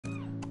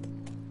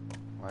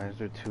Why is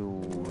there two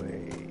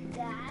ways?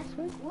 That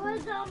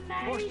was amazing!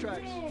 Horse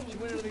tracks. She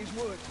went into these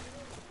woods.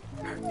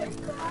 Ellie,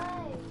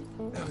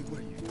 What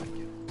are you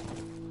thinking?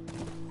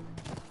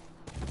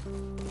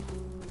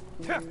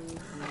 get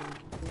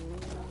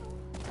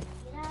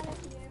out of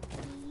here,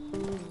 please.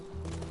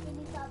 Can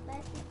you stop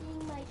messaging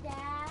my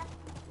dad?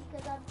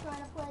 Because I'm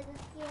trying to play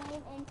this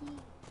game and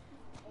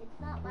it's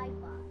not my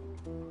fault.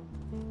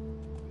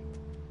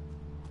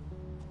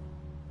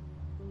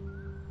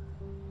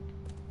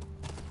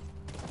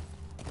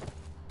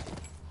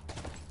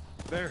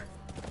 There.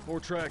 More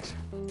tracks.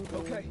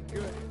 Okay,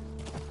 good.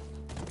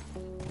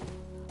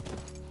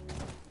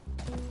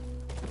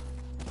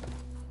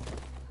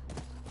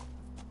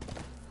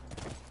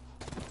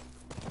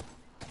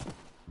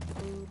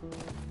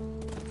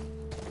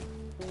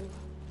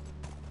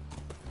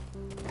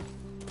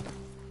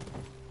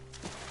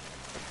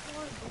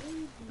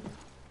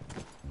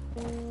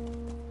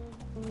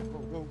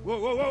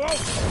 Whoa!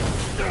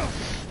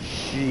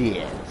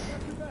 Shit.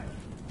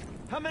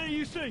 How many do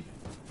you see?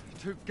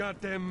 Too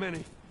goddamn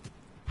many.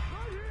 Right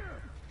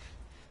here.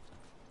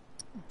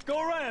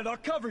 Go around, I'll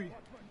cover you.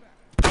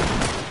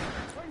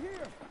 Right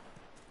here.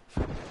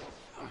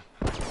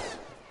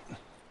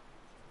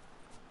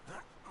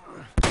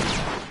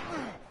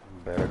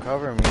 Better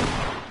cover me.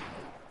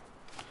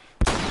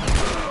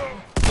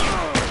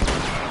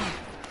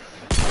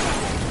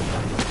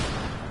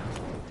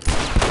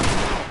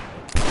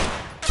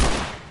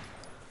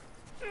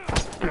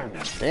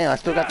 Damn, I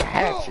still got the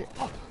hatchet.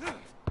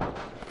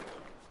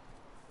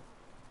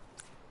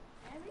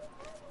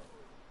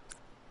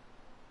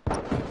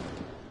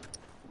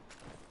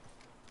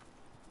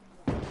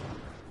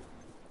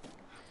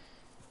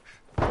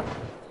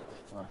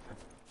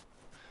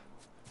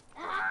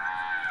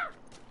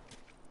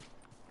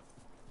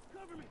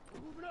 Cover me.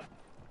 Move it up.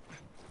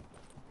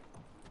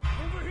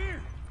 Over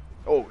here.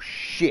 Oh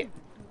shit.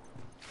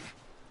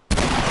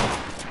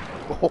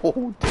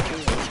 Oh damn.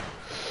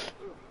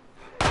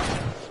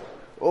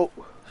 Oh.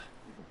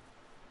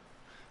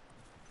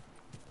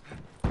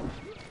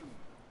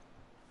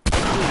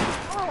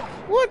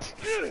 What?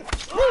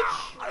 What?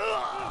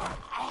 Oh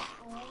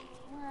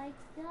my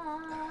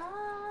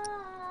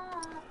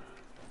god.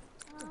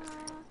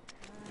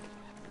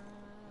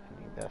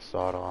 Need that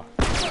sawed off.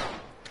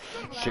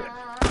 Shit.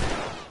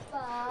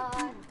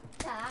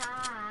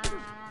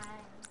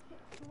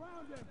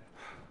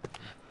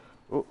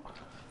 Oh.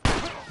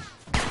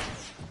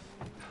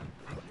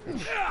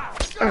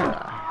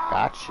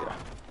 Gotcha.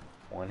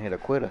 One hit a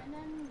quitter.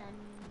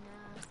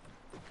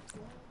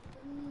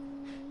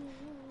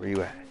 Where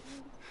you at?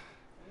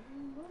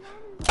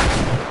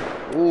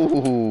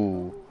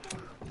 Ooh.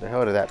 What the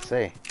hell did that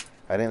say?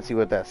 I didn't see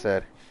what that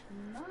said.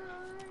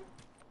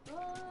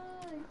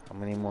 How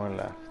many more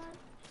left?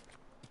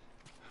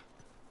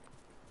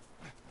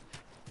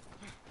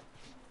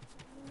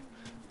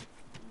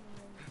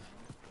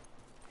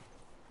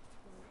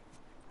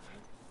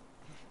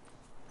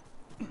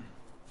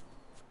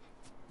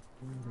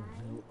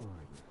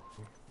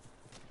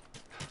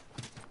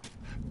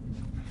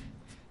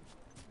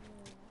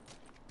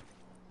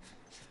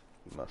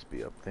 He must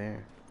be up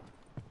there.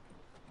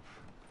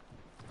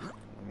 Let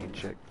me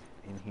check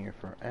in here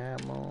for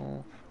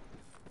ammo.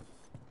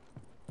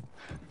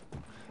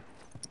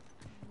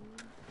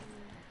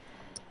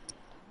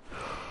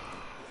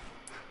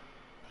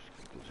 Let's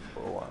get this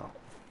bow out.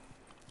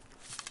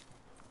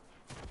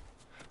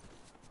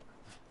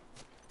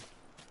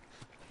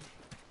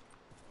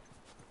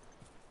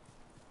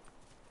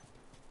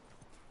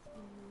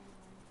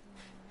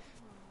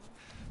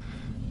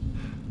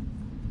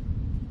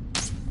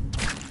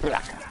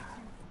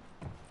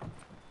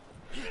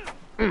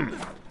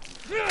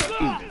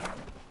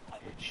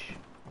 Bitch.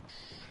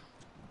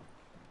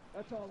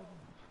 That's all of them.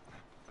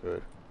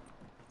 Good.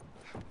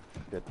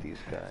 Get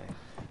these guys.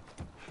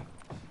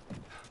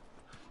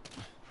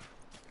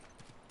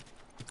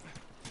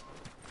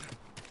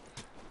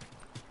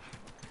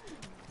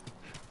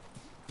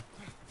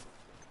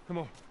 Come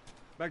on.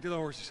 Back to the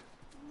horses.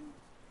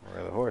 Where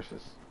are the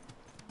horses?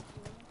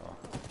 Oh.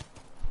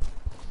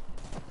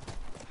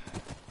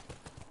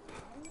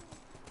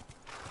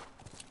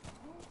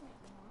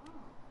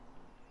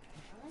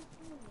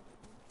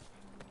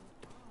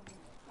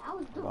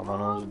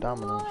 Dominoes,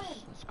 dominoes.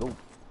 Let's go.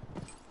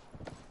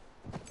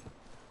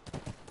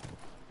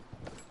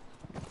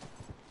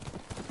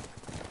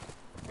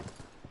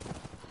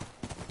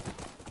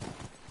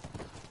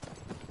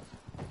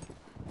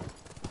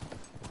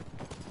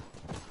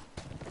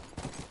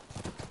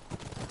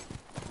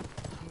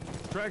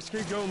 Tracks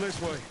keep going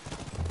this way.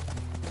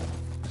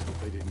 Let's hope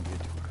they didn't get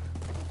to her.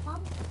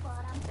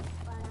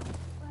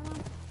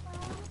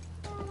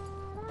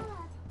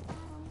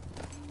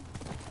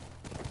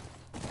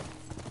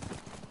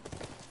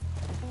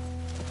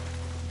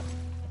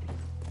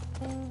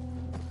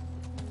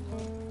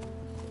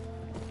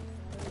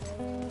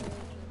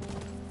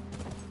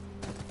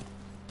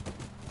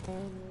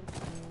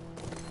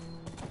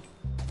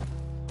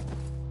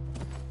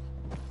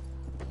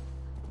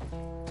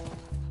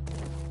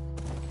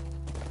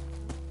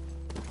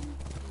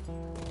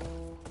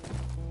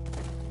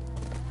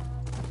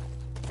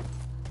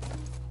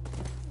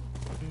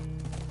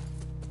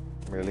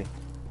 Really?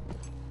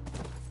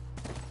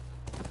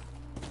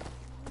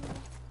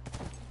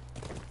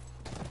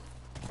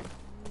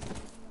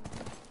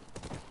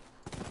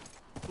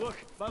 Look,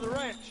 by the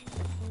ranch.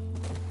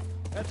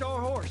 That's our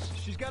horse.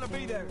 She's got to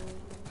be there.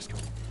 Let's go.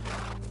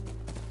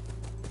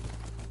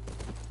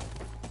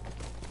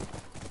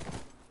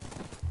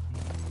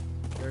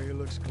 Area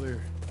looks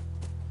clear.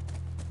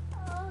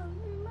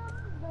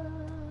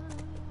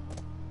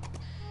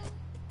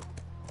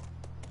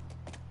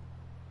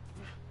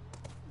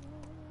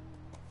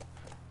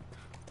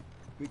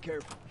 Be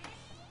careful.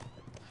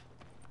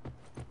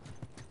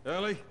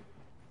 Ellie?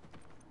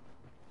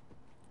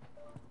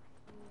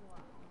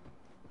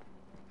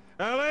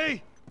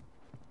 Ellie?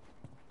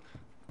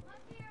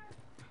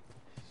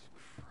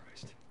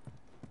 Christ.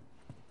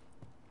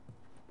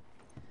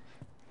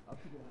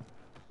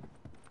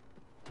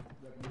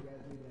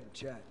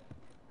 Chat.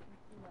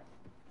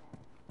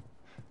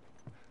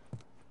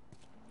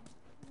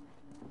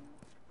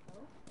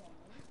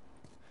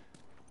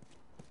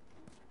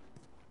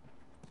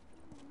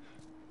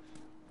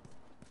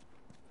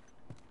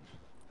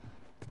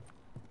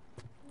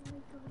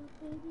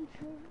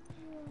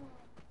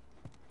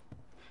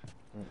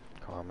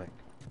 Comic.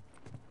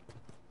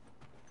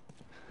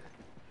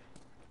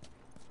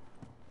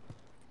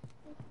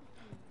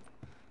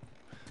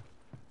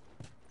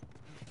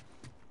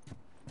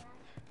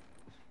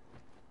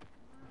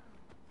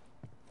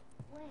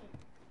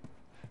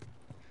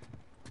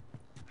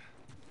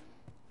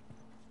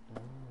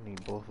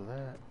 Need both of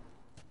that.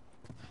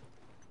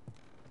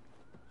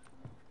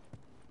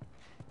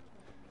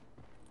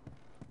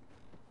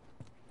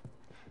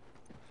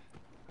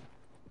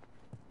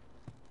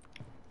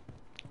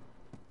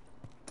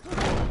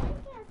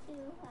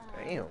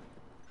 Damn.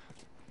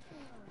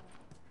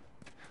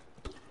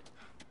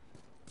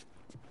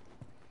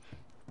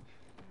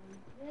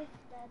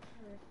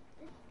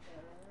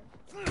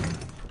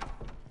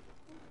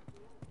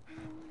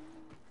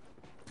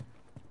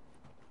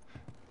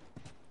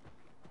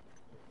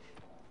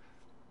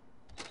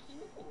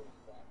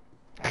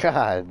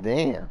 God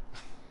damn.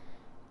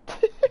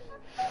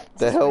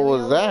 The hell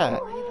was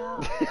that?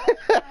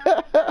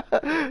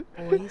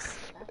 Boys,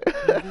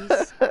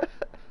 movies,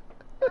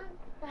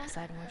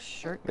 deciding which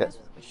shirt goes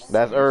with which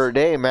That's sleeves.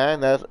 day,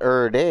 man. That's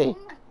day.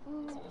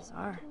 It's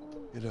bizarre.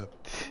 Get up.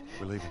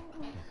 We're leaving.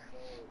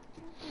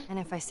 And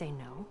if I say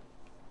no?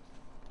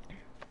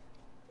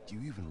 Do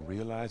you even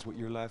realize what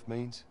your life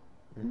means?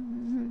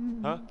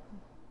 Huh?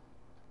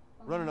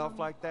 Running off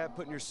like that,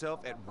 putting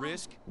yourself at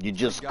risk? You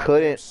just Goddamn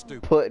couldn't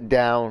stupid. put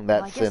down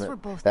Well, I that guess we're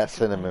both that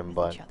disappointed cinnamon with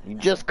bun. each other You then.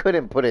 just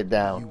couldn't put it What do you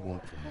down.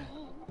 want from me?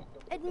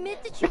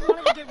 Admit that you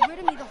wanted to get rid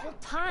of me the whole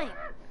time.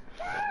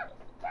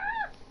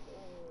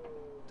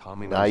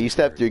 Tommy Nah, knows you it's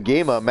stepped your dirty.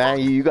 game up, man.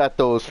 You got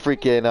those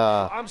freaking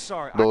I'm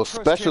sorry. those I trust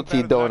him specialty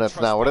better than I donuts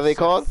trust now. What are they myself.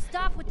 called?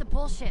 Stop with the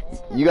bullshit.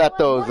 You got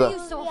those. What are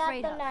you so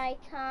afraid of?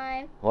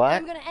 Nighttime. What?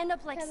 I'm gonna end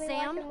up like Tell me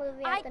Sam. watch a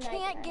movie I at the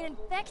can't nighttime. get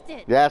infected.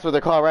 Yeah, that's what they're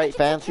called, I right?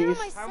 can take care of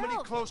Fancies. How many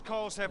myself. close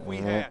calls have we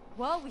Mhm. had?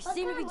 Well, we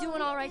seem to be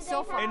doing all right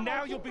so far. And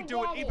now you'll be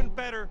doing even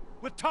better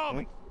with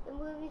Tommy. The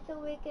movie so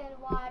we can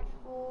watch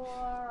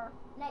for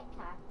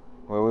nighttime.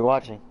 What are we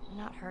watching?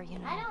 Not her, you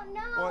know. I don't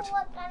know What?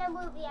 what kind of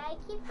movie. I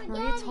keep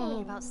forgetting. Maria told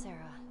me about Sarah.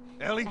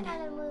 Ellie? What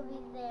kind of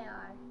movies they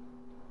are.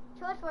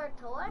 Tours for a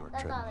tour? You're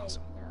That's all treading I on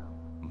some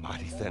know.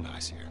 mighty thin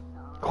ice here.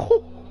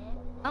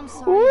 I'm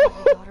sorry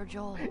about your daughter,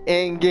 Joel.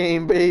 End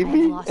game, I've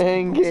baby. lost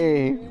End people.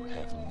 game. You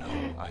have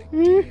no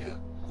idea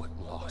what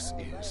loss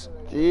is.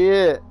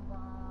 Yeah.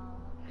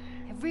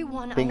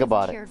 Everyone Think I have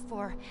about it. cared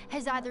for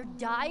has either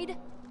died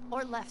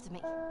or left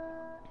me.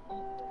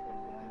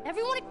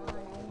 Everyone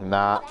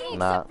Nah, Fucking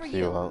nah. except for She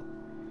you. won't.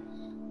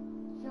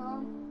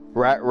 So,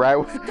 Right Don't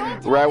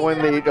tell right me when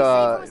that I they would be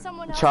safer with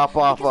someone else, chop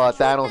off because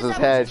the truth Thanos' is I would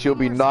head, just she'll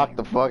be be knocked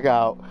the fuck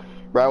out.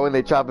 Right when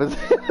they chop his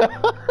head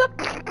off.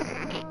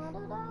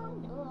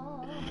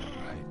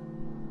 Right?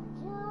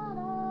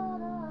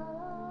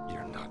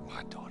 You're not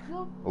my daughter.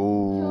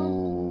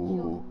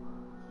 Ooh.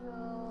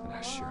 And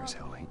I sure as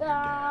hell ain't your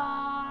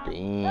dad.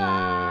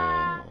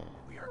 Damn.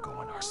 We are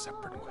going our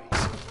separate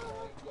ways.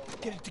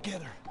 Get it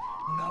together.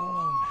 We're not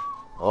alone.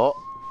 Oh.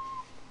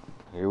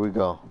 Here we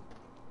go.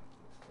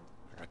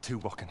 There are two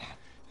walking.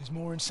 There's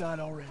more inside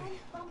already.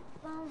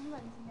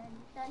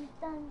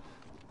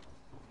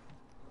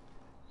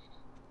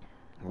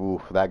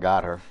 Ooh, that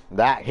got her.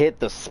 That hit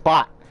the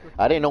spot.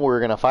 I didn't know we were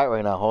gonna fight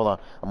right now. Hold on.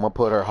 I'm gonna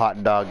put her hot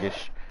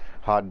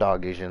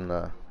doggish in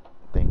the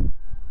thing.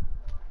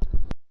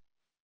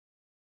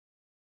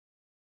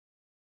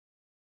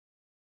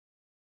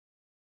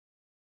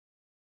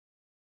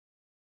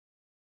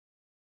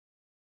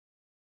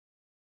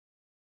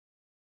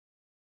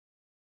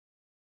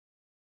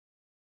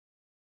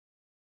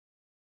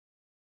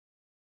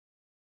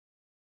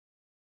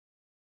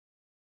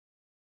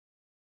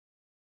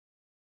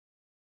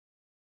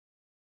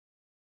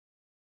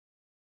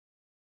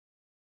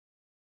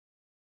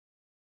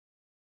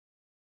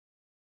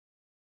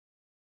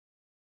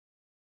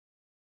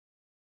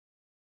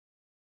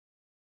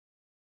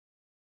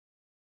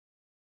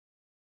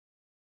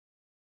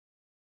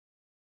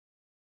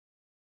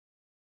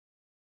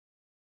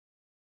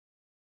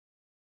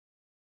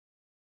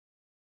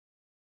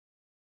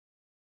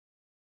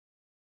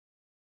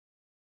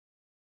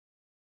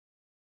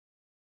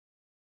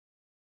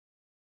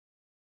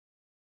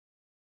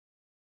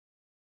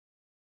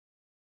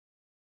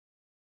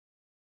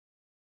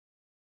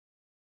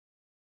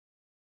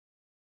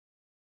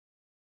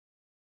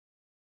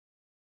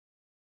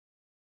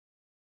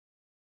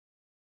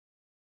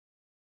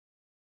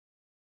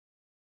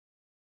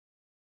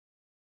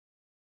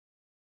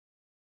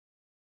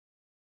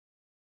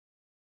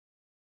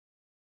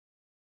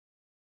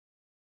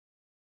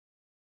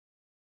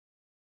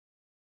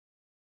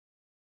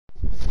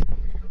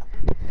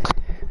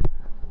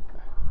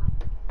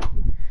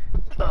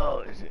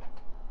 Oh shit.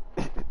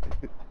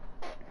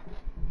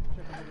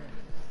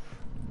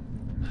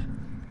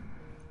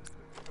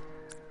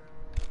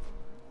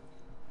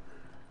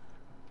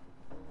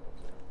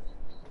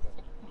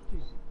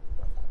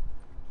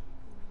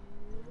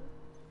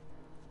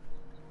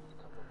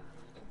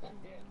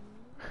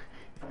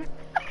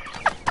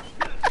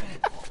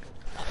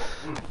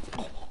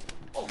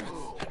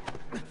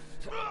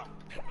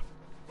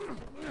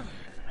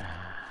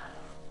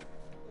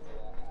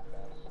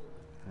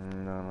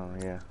 No,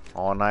 yeah.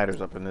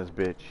 All-nighters up in this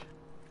bitch.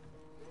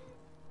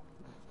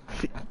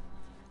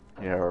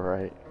 Yeah,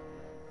 right.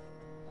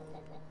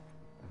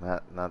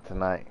 Not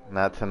tonight.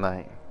 Not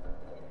tonight.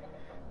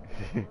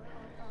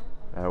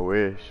 I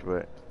wish,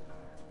 but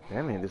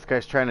damn it, this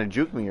guy's trying to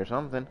juke me or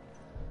something.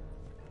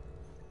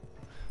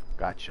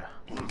 Gotcha.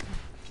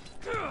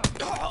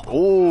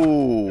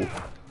 Oh.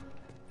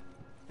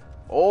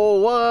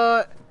 Oh,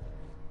 what?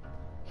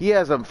 He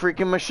has a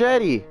freaking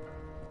machete.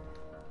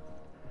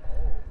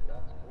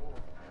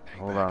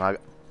 Hold on,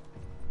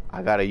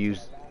 I gotta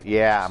use.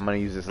 Yeah, I'm gonna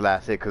use this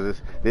last hit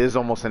because this is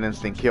almost an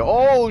instant kill.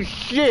 Oh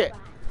shit!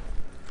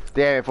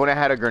 Damn, if when I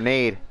had a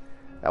grenade,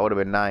 that would have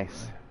been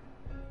nice.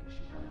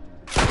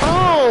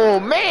 Oh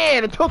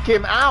man, it took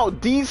him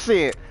out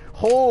decent.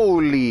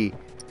 Holy.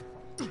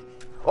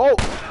 Oh.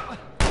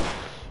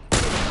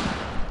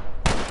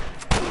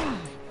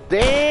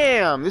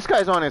 Damn, this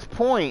guy's on his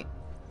point.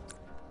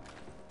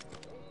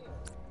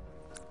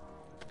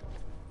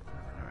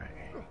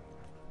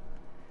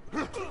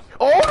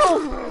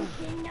 Oh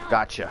no!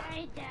 Gotcha.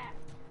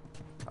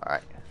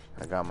 Alright,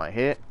 I got my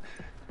hit.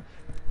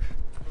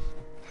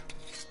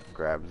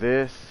 Grab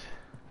this.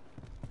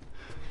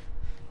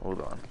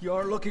 Hold on. You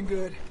are looking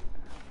good.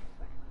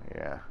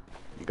 Yeah.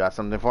 You got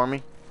something for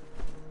me?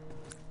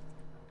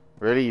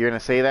 Really? You're gonna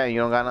say that and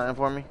you don't got nothing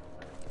for me?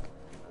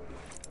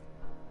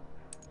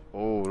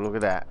 Oh, look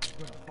at that.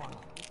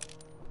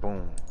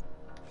 Boom.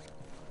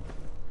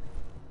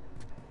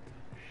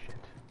 Shit.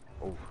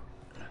 Oh.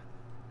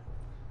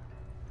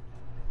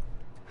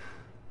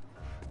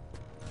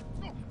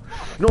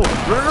 No,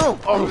 no.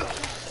 Oh,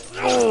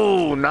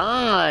 oh,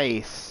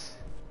 nice.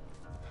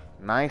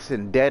 Nice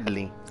and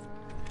deadly.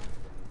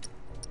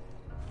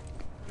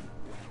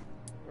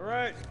 All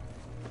right,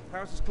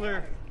 house is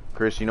clear.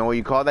 Chris, you know what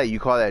you call that? You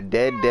call that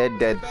dead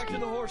ski.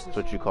 That's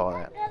what you call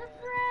that. I got a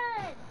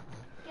friend.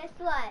 Guess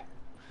what?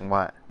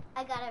 What?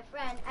 I got a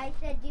friend. I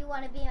said, do you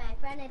want to be my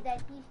friend? And then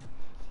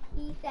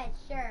he said,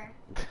 sure.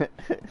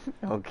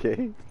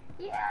 Okay.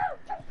 Yeah.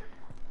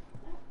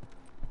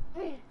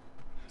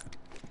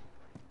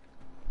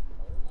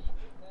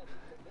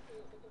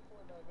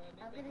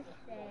 I'm gonna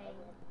say.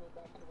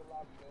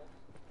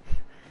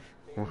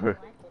 What?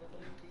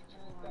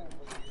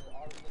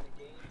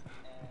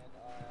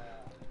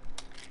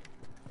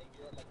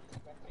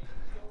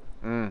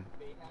 Mm.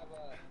 They have a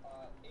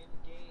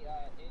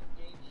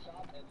in-game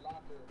shop and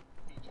locker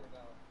feature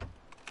now.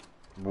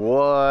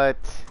 What?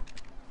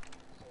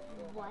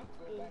 What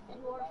is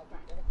your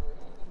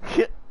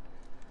friend?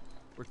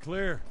 We're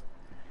clear.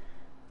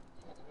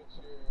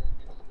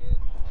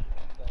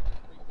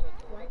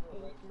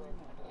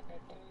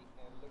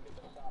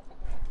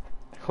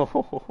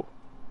 Oh.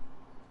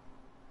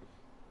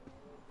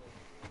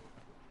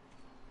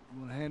 You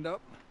want a hand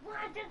up?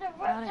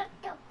 Got it.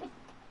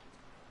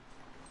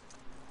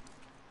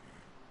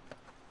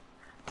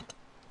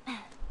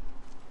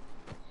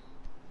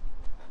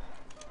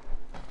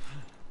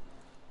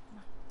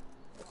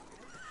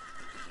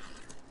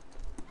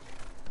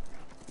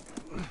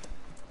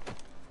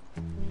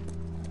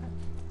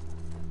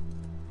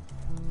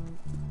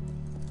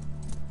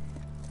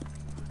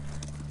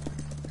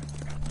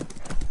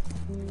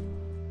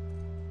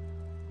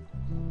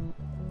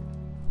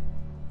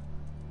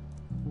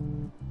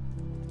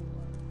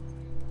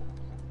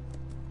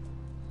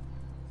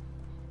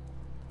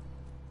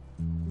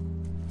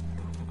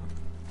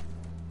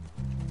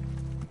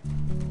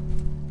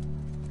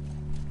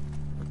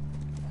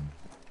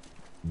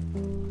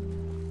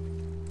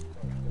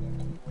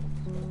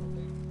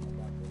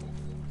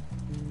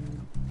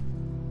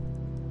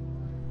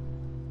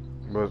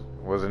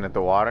 Wasn't it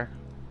the water?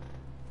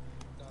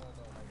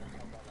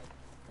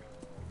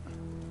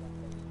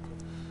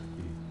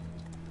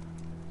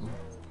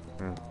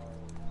 Mm.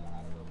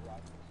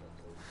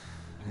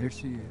 There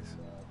she is.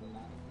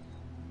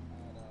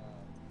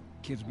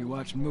 Kids will be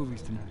watching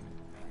movies tonight.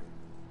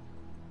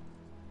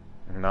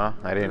 No,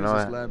 I didn't know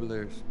that. Lab of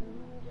theirs.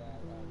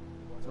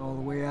 It's all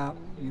the way out,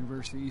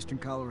 University of Eastern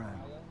Colorado.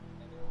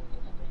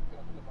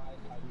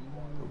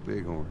 Go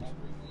Bighorns.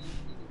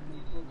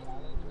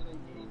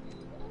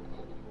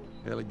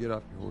 Ellie, get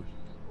off your horse.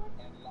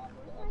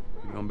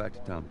 You're going back to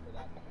Tommy.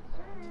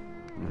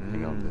 I'm gonna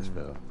hang on to this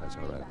fella. That's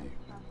all right with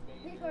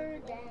you.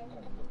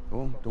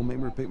 Oh, don't make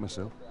me repeat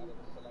myself.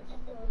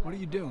 What are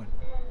you doing?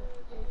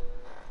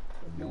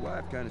 Your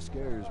wife kind of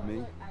scares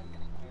me.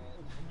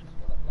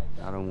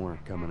 I don't want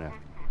her coming after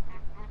me.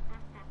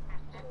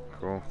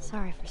 Cool.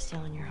 Sorry for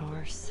stealing your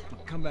horse.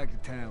 Come back to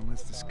town.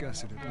 Let's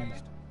discuss it at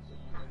least.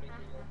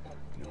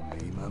 You know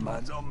me, my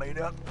mind's all made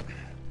up.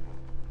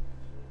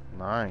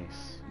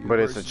 Nice. But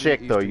it's a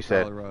chick, though, you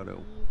said.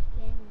 Colorado.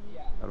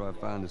 How do I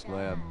find this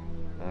lab?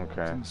 It's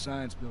Okay. in the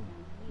science building.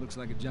 Looks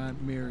like a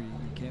giant mirror. You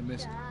can't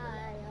miss it.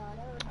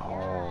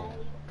 Oh.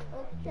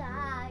 Take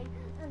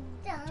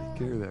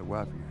care of that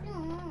wife of yours.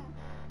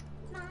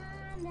 There's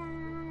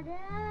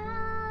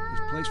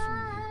a place for you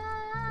here.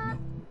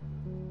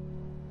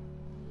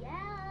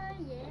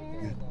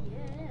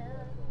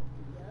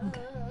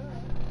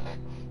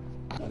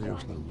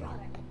 Adios, little dog.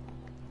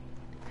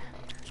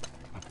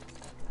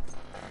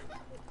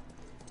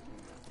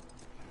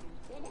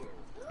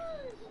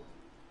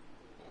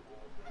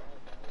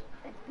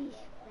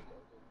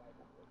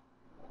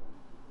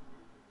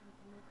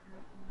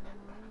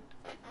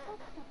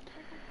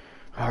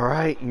 All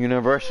right,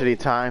 university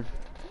time.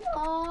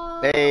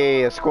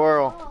 Hey, a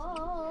squirrel.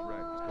 Right,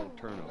 it's called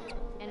turnover.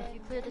 And if you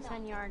clear the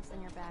 10 yards,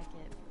 then you're back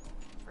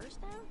at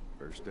first down?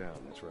 First down,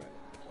 that's right.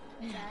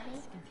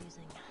 It's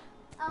confusing.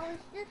 I was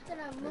just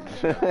gonna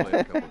move I'll play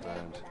a couple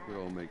times. It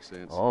all makes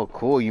sense. Oh,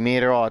 cool. You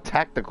made her all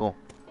tactical.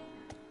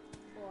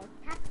 for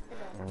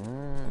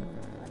tactical.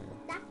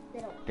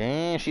 Tactical.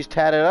 Dang, she's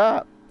tatted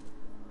up.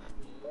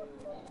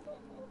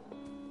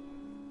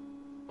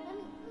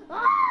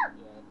 Ah!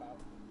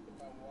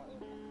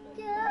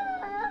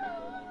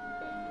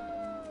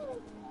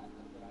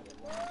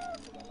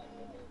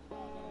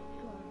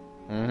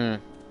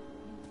 Mm-hmm.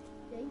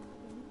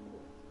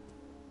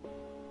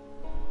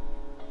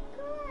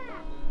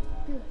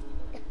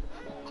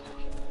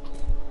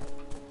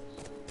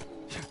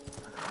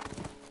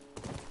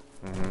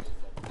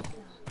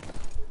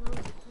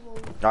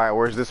 All right,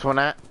 where's this one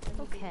at?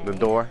 Okay. The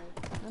door.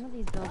 None of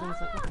these buildings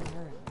look like a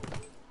mirror.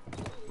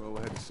 Well,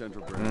 we'll head to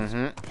Central Branch.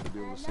 Mm-hmm. Should be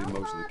able to see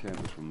most of the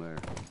campus from there.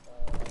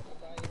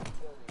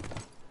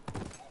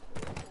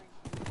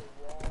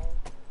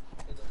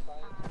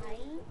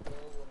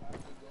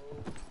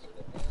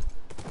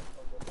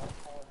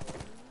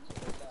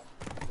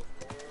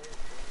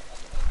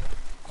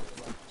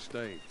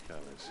 Stay,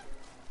 Callis.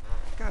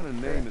 What kind of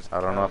name is I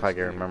don't know if I Callis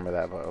can anyway? remember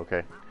that, but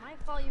okay. My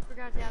fault you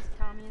forgot to ask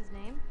Tommy his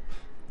name.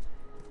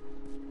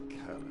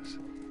 Callis.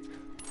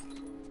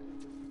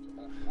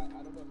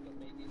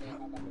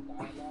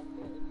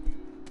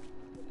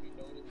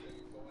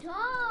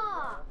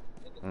 Stop!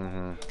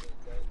 Mm-hmm.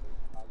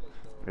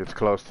 It's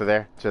close to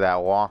there, to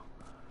that wall.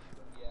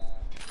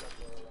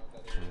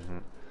 Mm-hmm.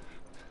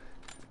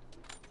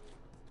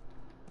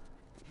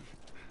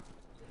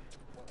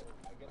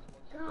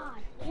 God,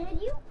 can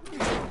you?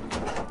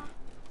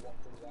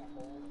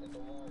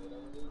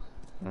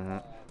 Mm-hmm.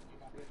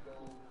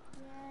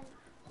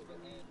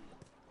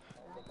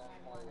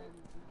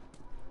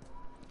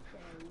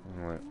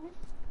 Right.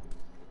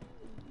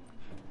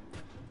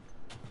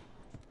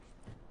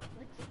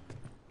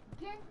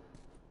 Can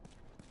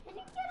you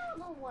get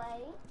out of the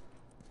way?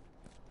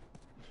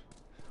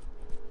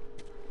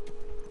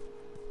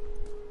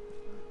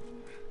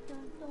 Dun,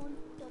 dun,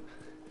 dun.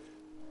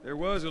 There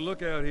was a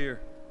lookout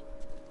here.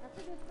 That's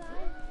a good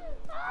sign.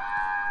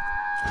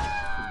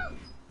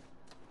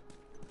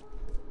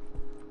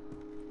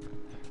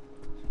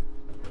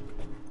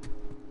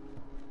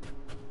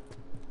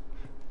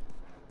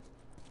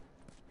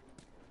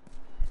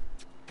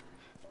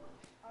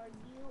 Are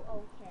you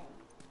okay?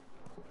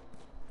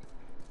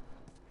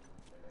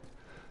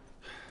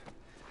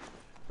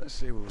 Let's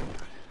see what we got.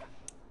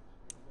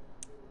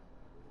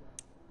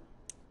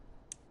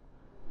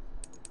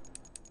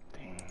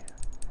 Damn,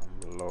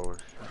 I'm the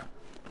lowest.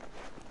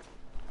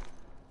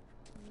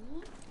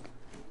 Me?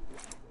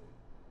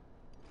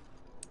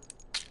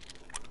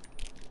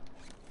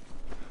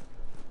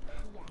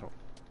 Yeah.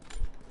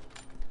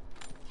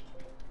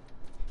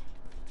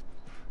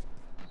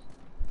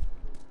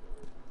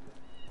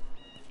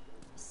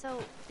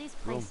 So, these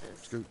Go, places,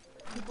 scoot.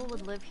 people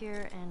would live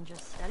here and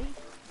just study,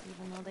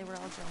 even though they were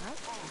all grown up?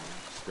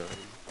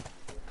 Study,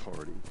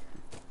 party,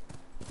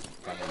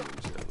 find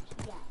themselves.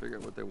 Yeah. Figure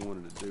out what they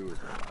wanted to do with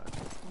their lives.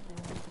 What they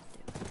wanted to do.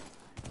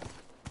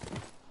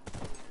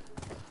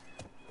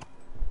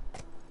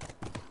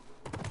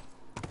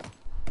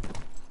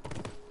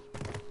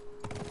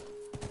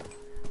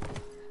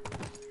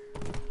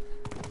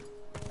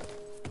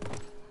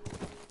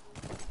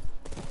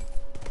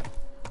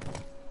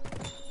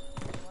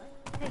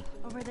 Hey,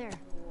 over there.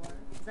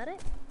 Is that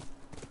it?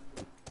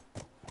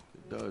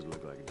 It does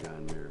look like a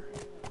giant mirror.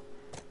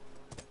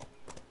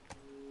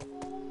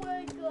 Oh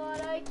my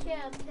god, I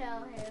can't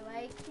tell him.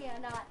 I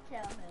cannot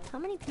tell him. How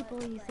many people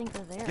do you think are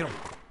there? Get 'em.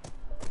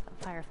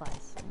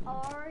 Fireflies.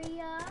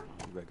 Arya? I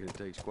reckon it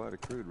takes quite a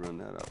crew to run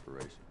that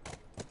operation.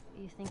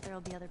 You think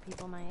there'll be other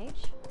people my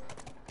age?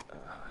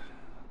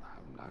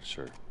 I'm not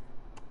sure.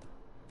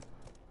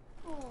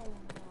 Oh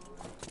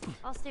my.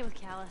 I'll stay with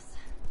Callus.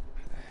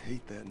 I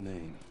hate that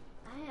name.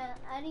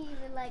 I didn't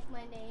even like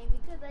my name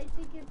because I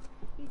think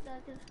he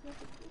thought it's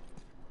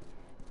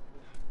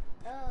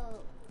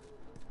Oh.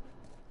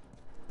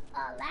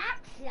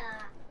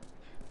 Alexa!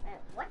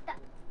 What the?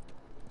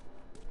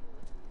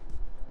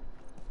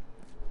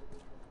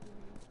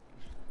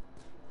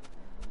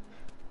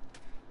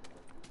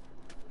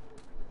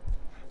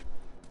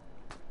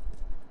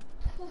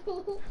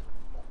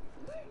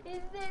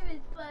 His name is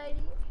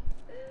Spidey.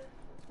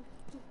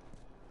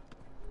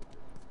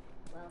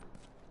 Well,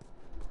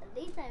 at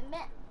least I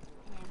met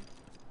him.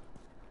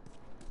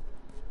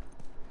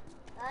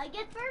 I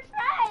get first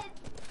prize.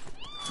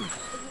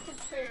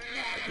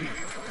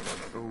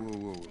 Whoa,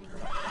 whoa, whoa.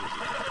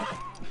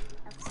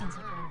 Sounds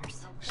like orders.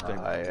 Stay with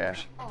Oh, me, yeah.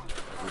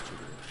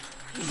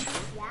 Bruce.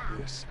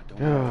 Yes, I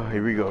don't Oh, know.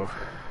 here we go.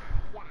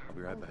 I'll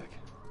be right back.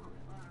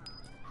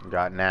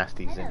 Got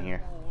nasties in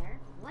here.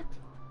 What?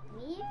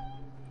 Me?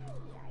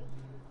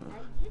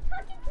 Are you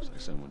talking to Looks like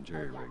someone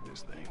jerry-rigged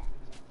this thing.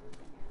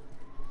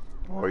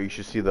 Or you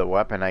should see the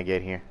weapon I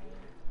get here.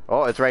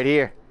 Oh, it's right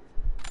here.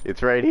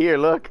 It's right here,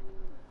 look.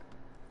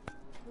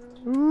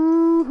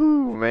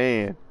 Woohoo,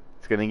 man.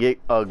 It's gonna get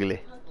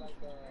ugly.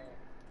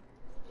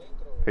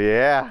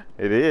 Yeah,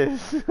 it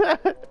is.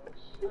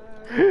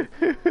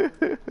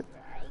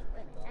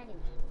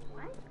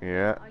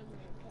 Yeah.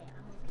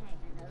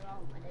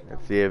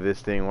 Let's see if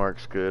this thing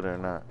works good or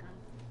not.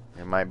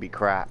 It might be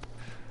crap.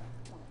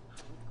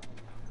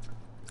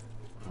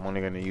 I'm only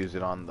gonna use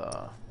it on the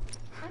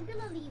I'm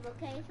gonna leave,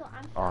 okay? So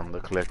I'm on the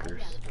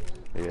clickers.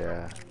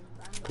 Yeah.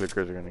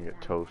 Clickers are gonna get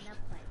toast.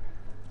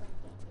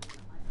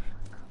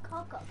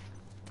 Coco.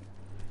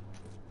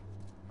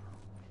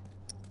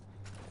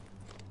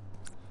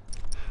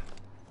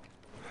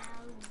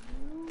 Will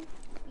you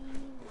be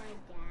my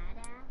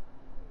dada?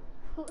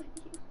 Will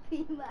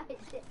you be my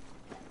dad?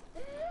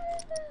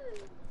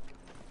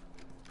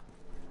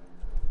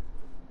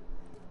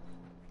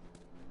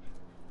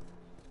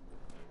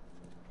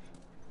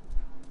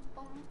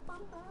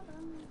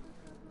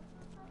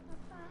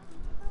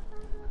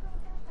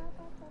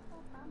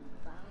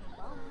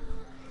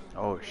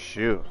 Oh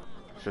shoot.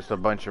 It's just a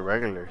bunch of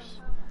regulars.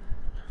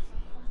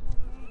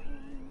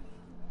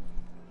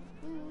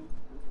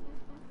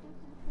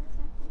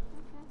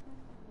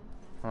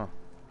 Huh.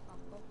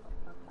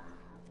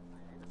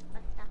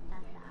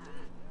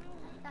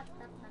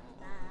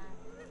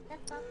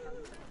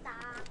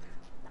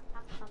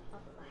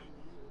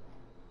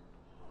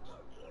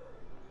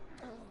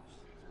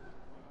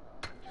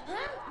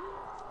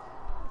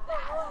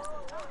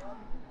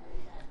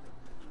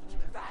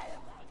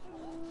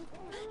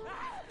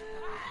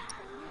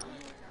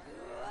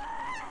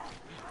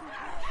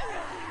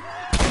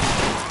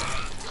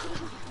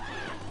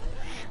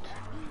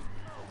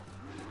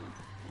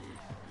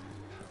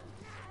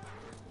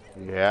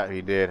 Yeah,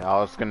 he did. I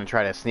was gonna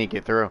try to sneak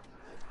it through.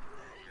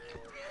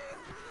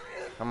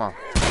 Come on.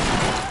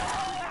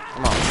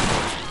 Come on.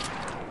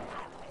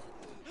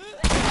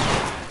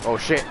 Oh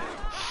shit.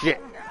 Shit.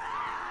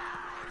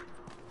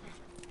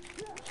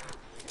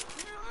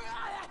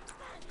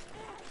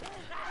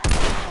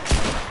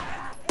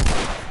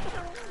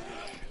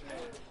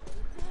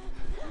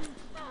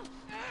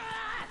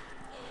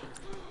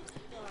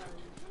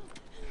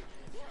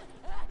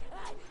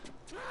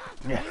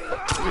 Yeah.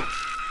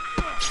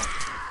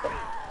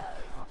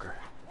 Okay.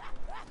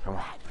 Come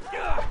on.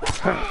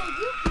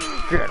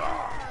 Get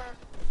off.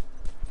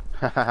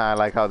 I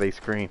like how they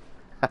scream.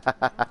 That's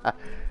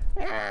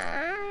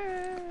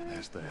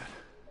that.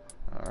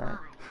 Alright.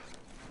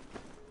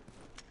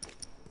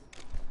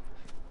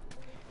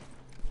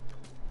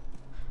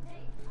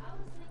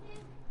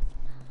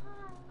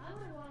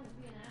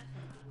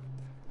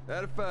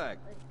 That a fact.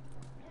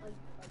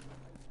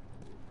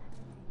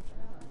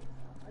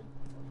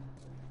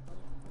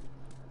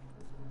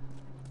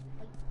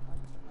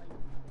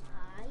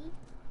 Hi.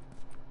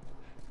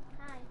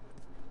 Hi.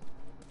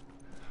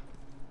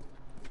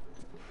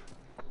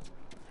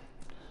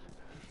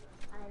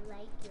 I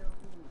like your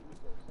room.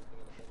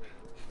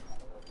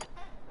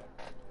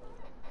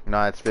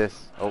 No, it's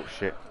this. Oh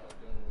shit.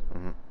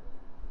 Mhm.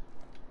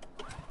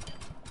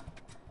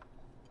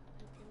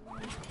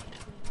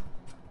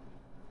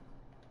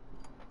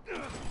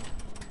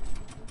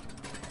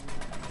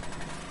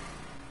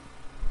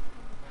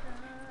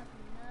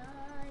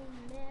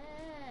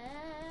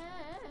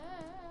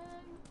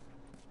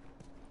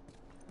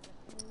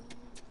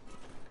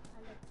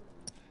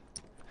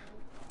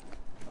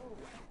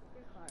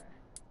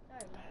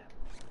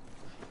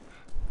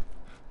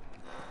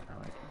 Now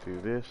I can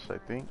do this, I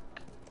think.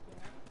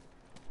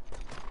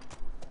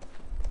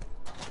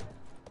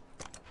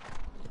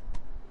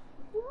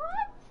 What?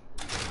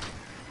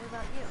 What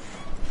about you?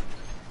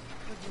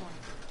 What do you want?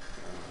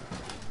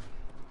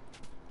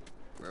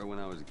 Well, when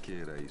I was a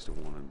kid, I used to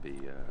want to be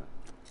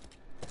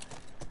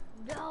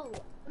No.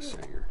 a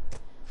singer.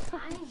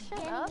 I'm Shut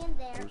getting up. in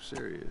there. So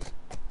serious.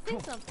 Sing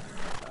something.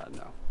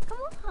 No,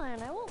 Come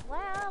on, I won't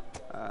laugh.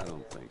 I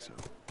don't think so.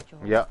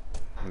 Yep.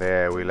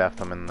 There, we left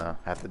them in the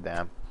at the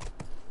dam.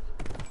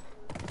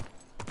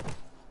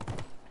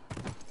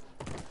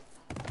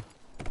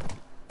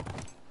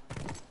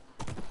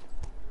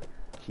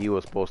 He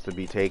was supposed to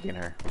be taking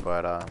her,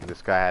 but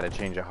this guy had a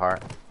change of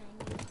heart.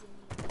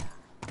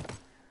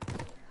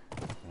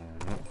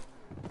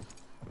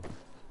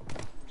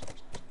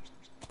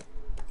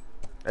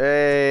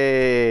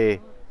 Hey!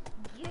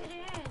 Get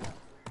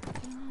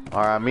in.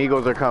 Our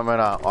amigos are coming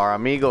up. Our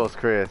amigos,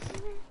 Chris.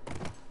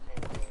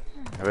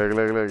 Look,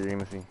 look, look. You're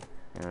gonna see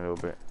in a little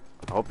bit.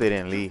 I hope they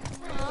didn't leave.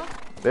 Aw,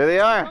 There they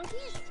are.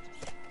 monkeys?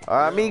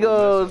 Our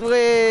amigos.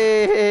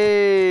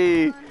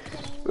 Way.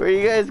 Where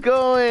you guys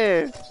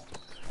going?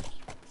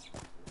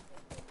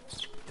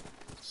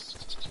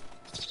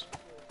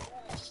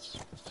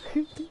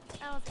 That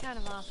was kind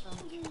of awesome.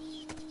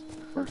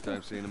 First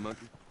time seeing a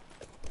monkey?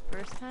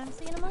 First time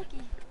seeing a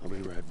monkey. I'll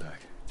be right back.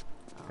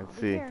 Let's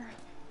Over see. here.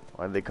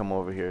 Why'd they come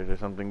over here? Is there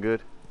something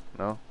good?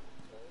 No?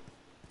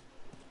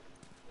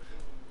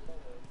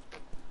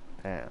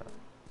 Damn.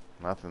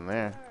 Nothing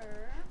there.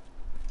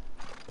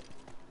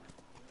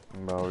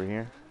 About over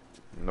here?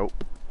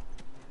 Nope.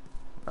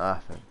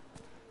 Nothing.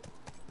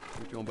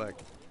 Get you on back.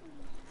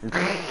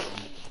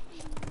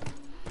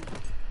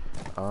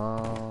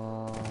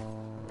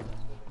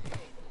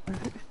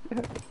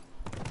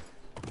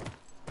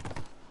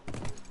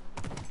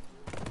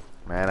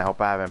 Man, I hope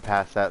I haven't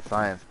passed that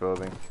science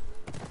building.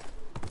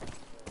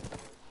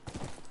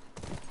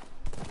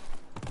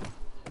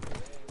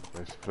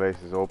 This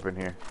place is open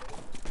here.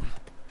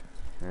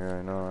 Yeah,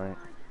 I know, right?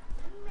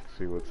 Let's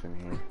see what's in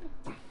here.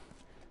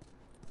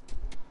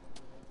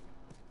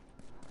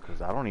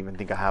 Because I don't even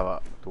think I have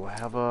a... Do I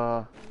have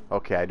a...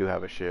 Okay, I do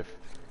have a shift.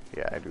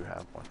 Yeah, I do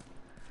have one.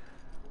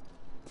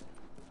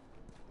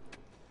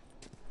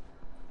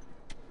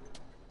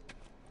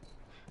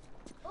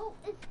 Oh,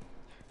 it's...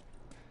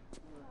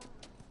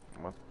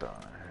 What the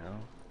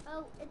hell?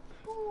 Oh, it's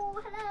school.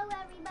 Hello,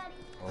 everybody.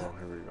 Oh,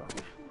 here we go.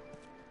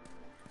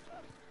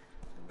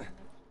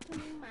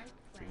 My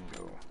friend.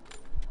 Bingo.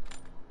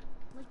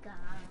 Look up.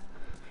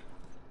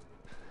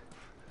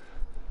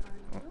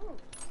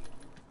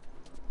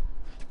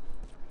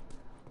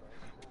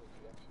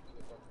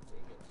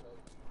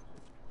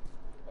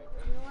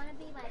 You want to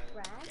be my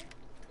friend?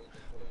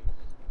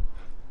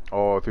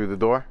 Oh, through the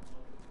door?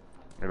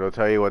 It'll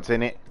tell you what's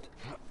in it?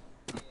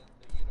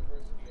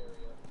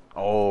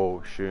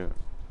 Oh, shoot.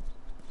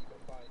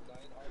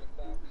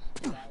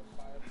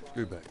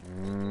 Screw back.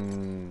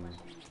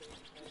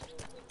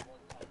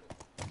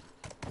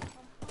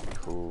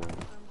 Cool.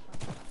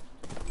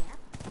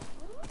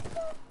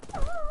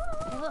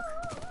 Hey, look.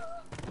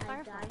 I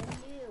Firefly. got a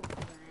new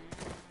friend.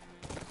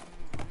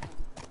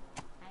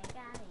 I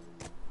got a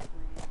new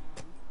friend.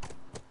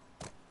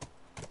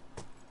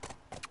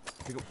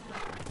 Here you go.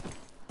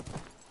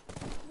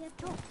 Yeah,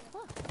 go.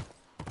 Look.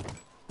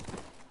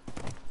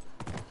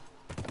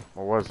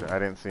 What was it? I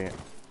didn't see it.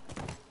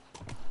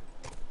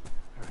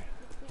 Alright,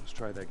 let's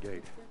try that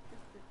gate.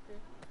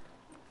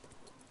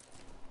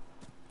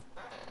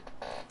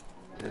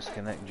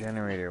 Disconnect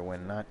generator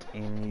when not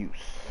in use.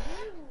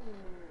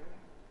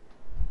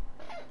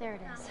 There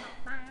it is.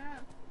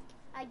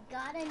 I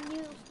got a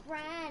new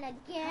friend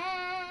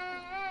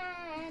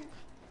again.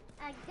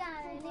 I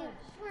got a new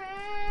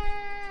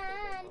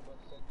friend.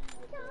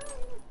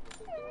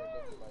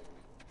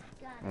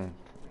 Got a new friend.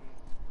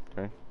 Okay.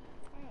 Hey.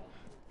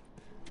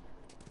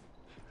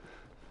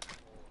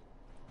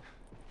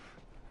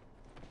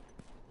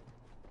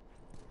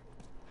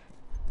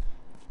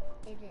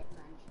 Is it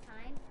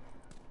lunchtime?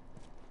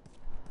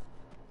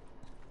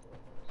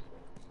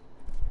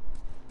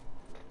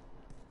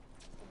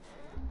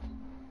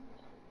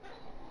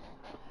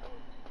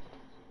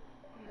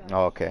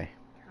 Oh, okay.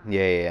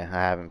 Yeah, I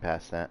haven't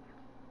passed that.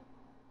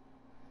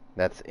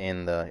 That's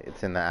in the,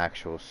 it's in the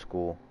actual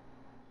school.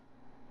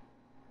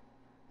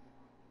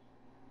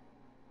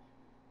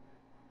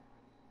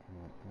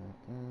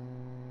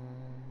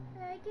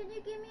 Hey, can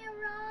you give me a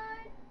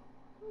ride?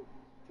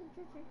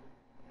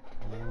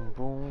 Boom,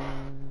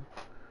 boom.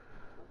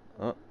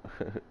 Oh,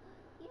 Yay. it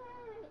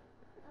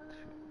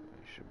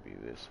should be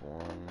this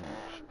one.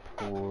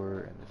 Spore,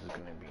 and this is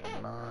gonna be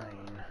a 9. Got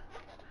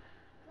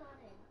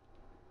it.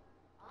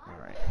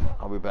 Alright,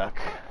 I'll be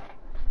back.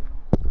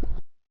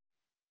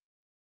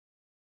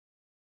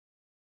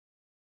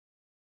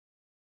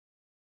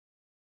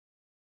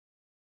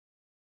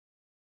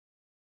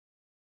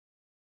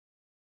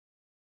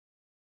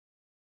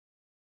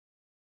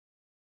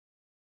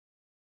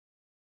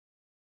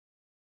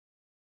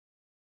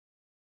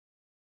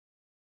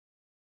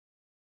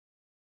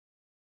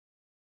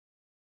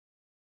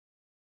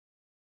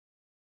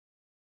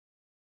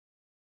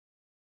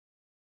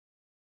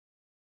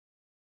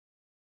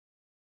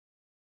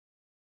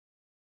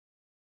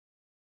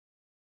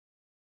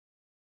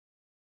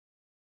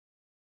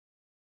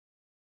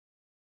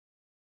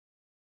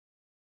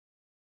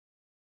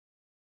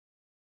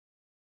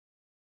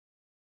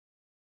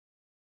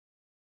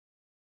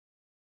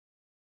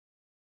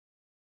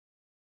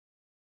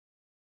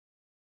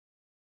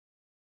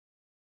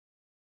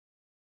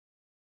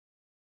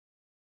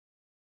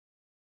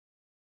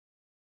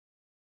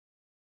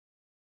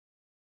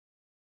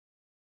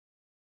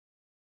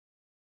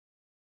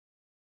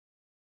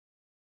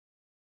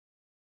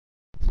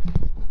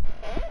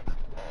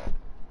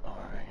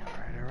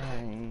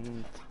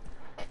 Alright.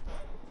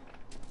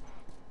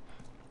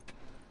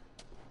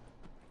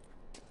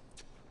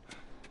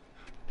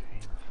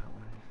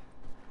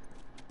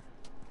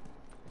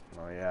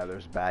 Oh yeah,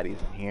 there's baddies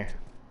in here.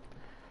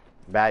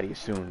 Baddies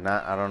soon,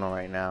 not, I don't know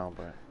right now,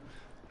 but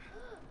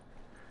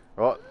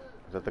Oh,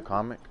 is that the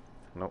comic?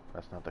 Nope,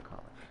 that's not the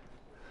comic.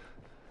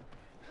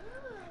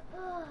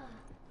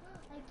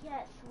 I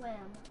can't swim.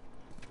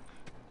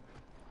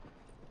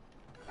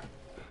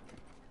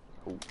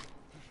 Oh.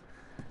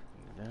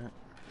 That.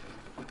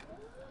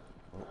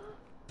 Oh.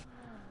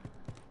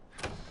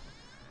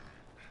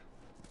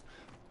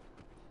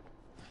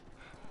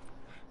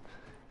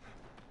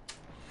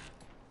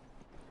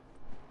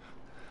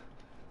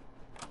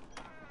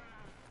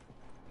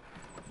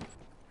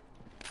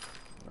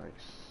 Nice.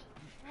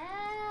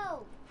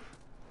 Help!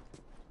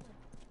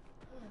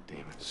 Damn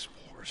it,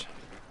 spores.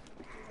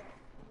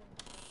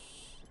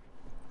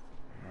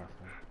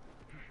 Nothing.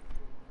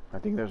 I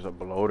think there's a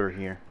bloater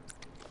here.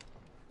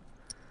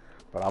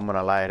 But I'm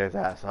gonna light his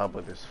ass up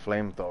with this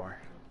flamethrower.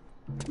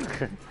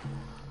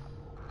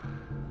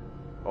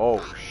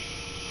 Oh,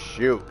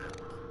 shoot.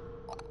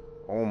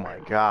 Oh my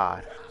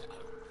god.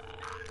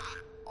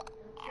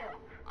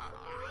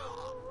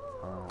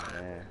 Oh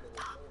man.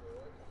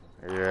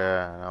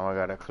 Yeah, now I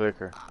got a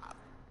clicker.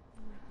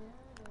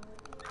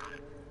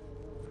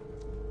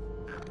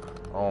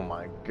 Oh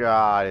my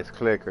god, it's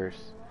clickers.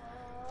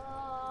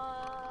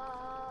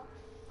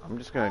 I'm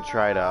just gonna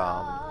try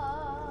to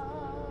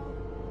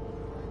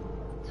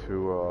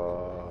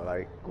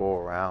like go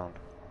around.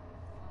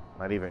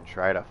 Not even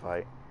try to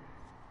fight.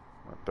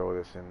 I'll throw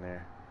this in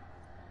there.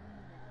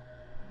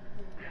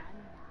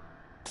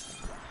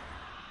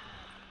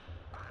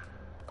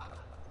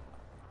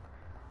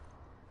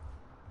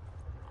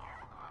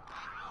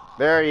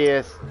 There he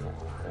is.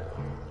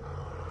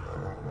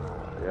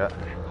 Yeah.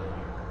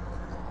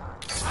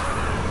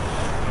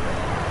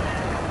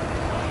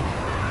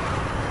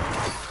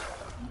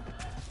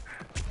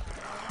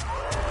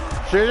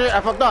 Shit, I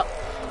fucked up.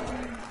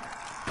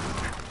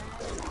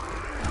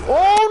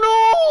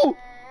 Oh no!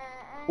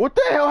 What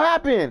the hell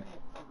happened?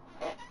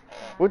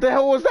 What the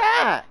hell was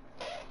that?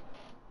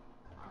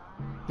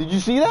 Did you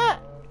see that?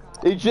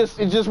 It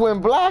just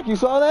went black. You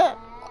saw that?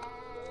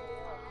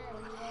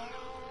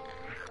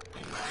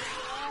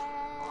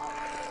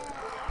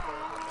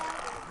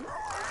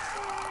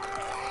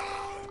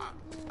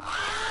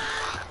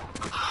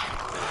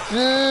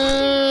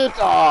 Shit!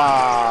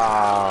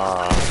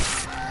 Ah!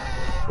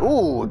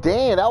 Ooh,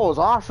 damn, that was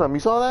awesome. You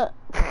saw that?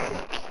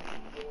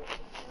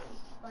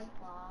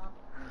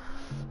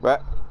 Right.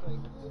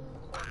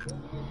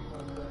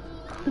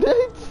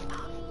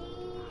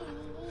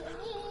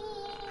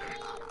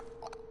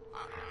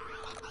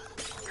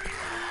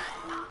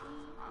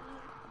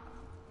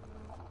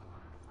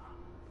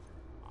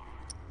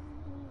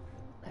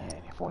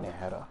 Man, if only I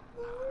had a...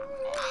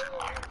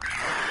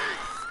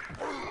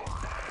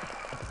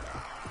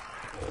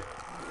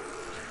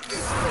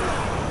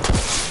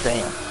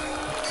 Damn.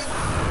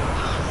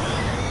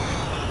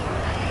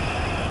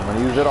 I'm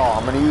gonna use it all.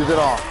 I'm gonna use it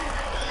all.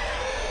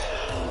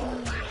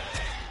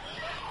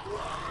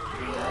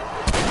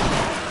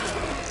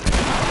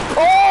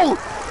 Oh!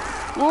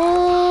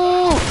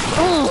 Ooh!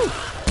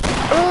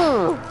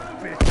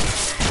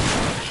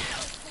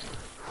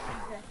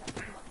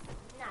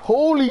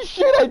 Holy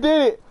shit, I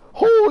did it!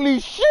 Holy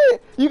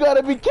shit! You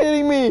gotta be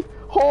kidding me!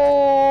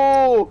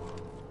 Oh!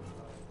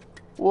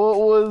 What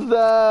was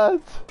that?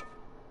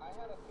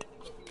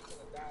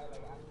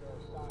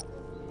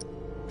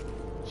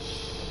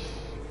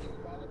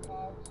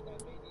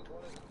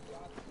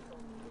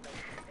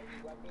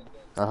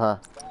 Uh-huh.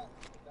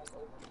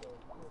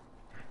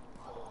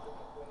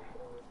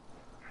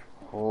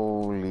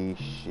 Holy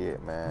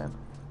shit, man.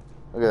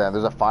 Look at that,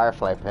 there's a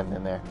firefly pen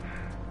in there.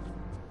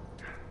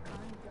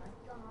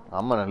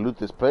 I'm gonna loot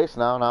this place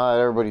now that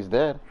everybody's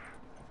dead.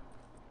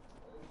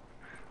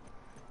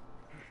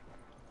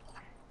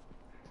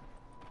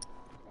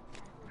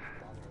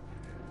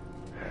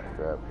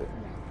 Grab it.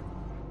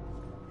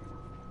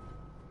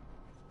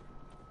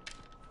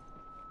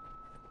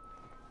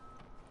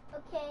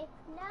 Okay,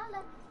 now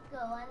let's go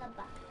on the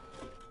back.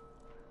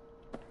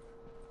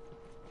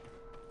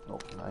 Oh,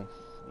 nice.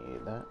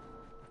 Need that.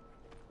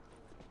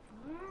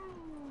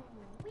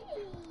 Whee!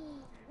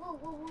 Whoa,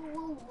 whoa, whoa,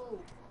 whoa, whoa.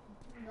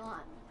 Do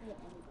not hit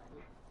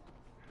anybody.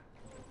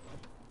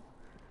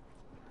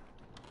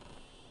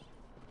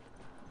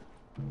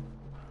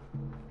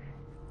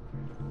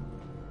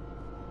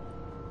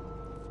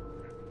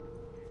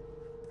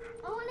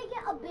 I want to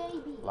get a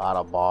baby. A lot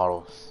of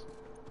bottles.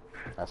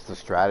 That's the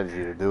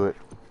strategy to do it.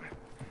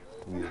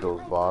 Use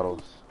those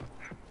bottles.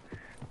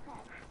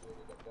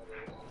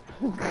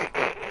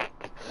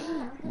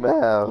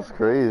 Man, that was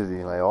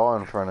crazy. Like, all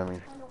in front of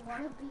me.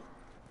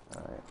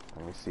 Alright,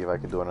 let me see if I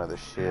can do another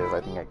shiv. I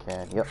think I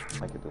can. Yep,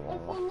 I can do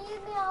one more. If you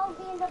need me, I'll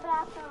be in the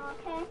bathroom,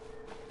 okay?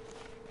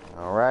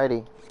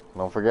 Alrighty.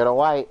 Don't forget a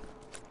white.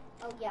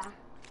 Oh, yeah.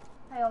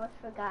 I almost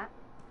forgot.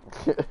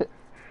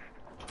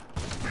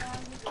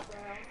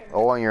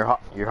 Oh, and your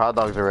hot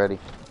dogs are ready.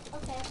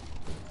 Okay.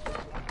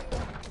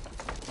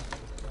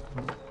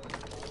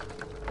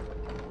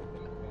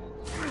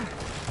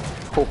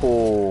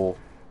 Oh,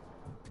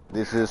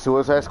 this is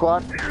Suicide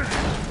Squad?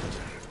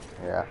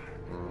 Yeah.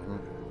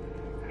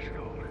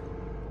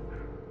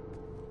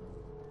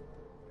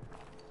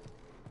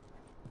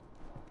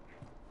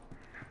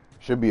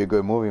 Should be a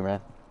good movie, man.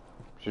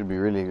 Should be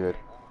really good.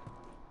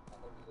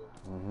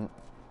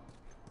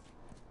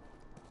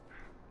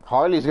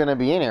 Harley's gonna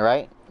be in it,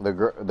 right?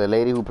 The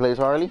lady who plays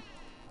Harley,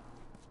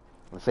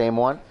 the same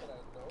one.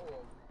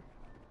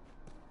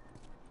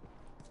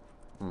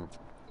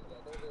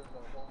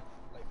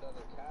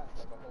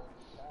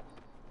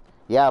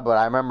 Yeah, but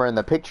I remember in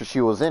the picture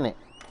she was in it.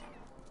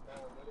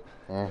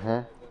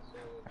 Unless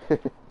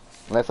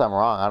I'm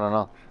wrong, I don't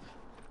know.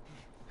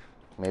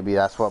 Maybe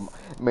that's what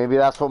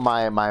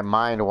my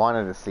mind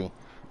wanted to see.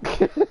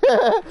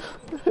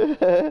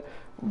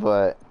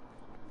 But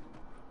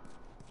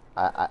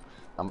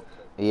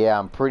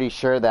I'm pretty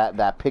sure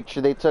that picture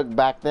they took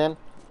back then,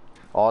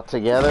 all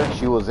together,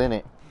 she was in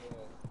it.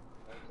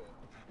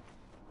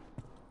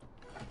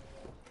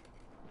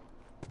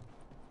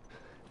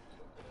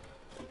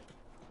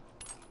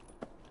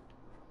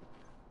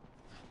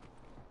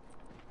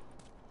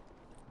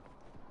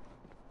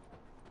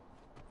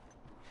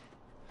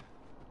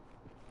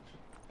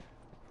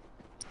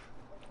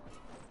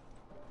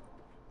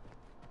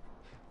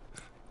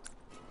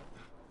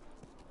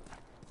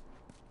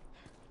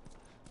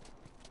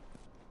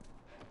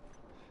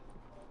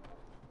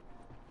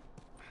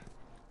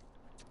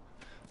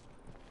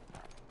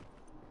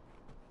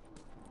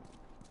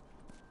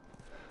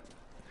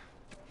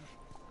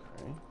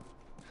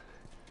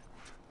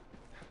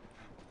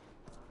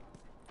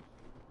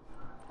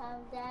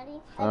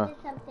 Daddy, I did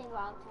something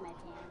wrong to my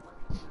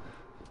pen.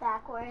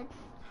 Backwards.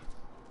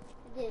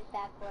 I did it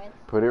backwards.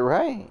 Put it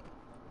right.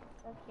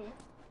 Okay.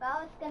 But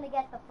I was gonna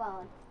get the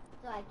phone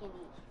so I can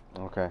eat.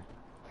 Okay.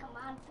 Come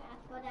on,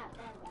 fast. Go down.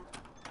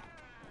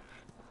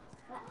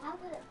 But how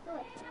did it do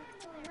it?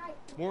 It's going right.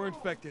 More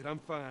infected. I'm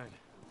fine.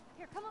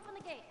 Here, come up on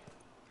the gate.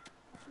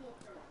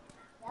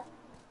 Yep.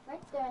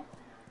 Right there.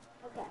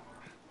 Okay.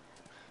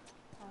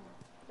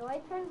 Do I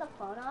turn the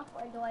phone off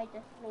or do I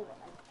just leave it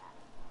like that?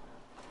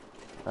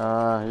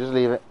 Just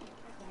leave it.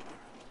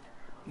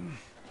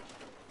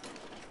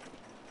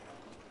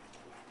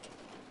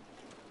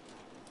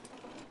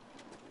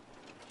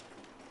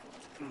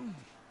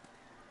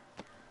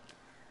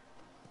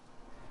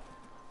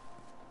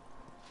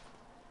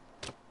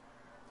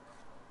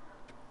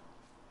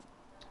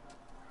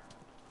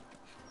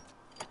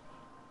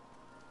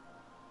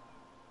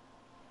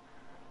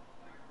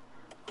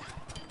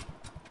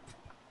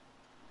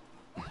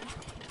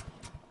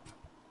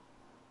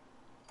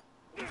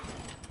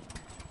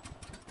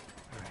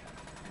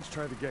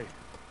 Try the gate.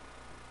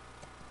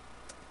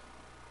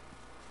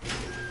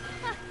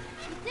 Ha!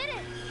 You did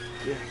it!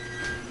 Yeah.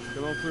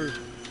 Come on through.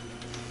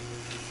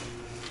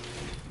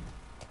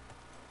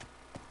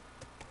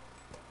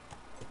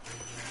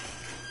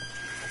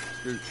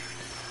 Scoot.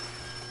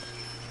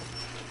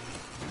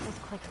 Those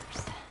clickers.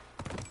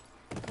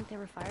 You think they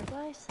were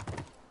fireflies?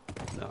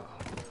 No.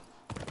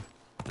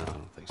 No, I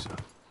don't think so.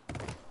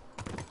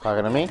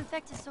 Talking to me?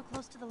 Infected so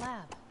close to the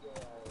lab.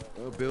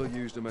 Well, Bill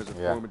used them as a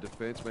form of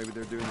defense. Maybe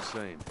they're doing the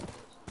same.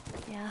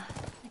 Yeah,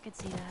 I could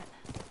see that.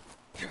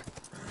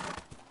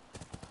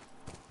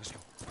 Let's go.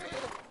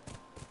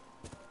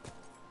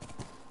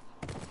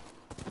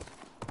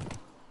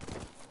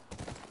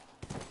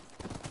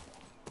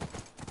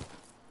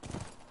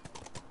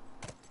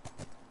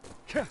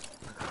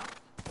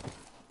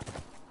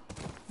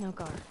 No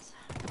guards.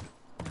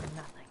 No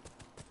nothing.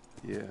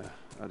 Yeah,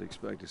 I'd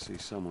expect to see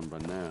someone by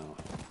now.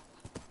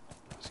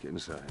 Let's get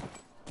inside.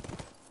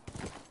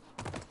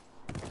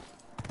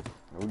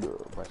 Oh,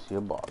 good. I see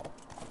a bottle.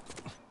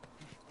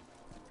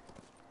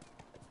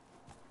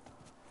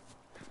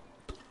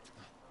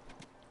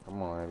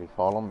 Come on, Eddie,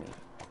 follow me.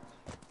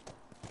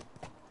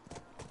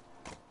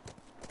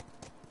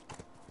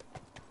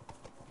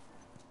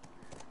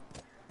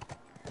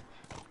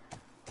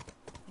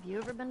 Have you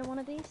ever been to one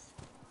of these?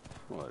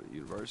 What,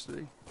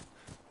 university?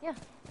 Yeah.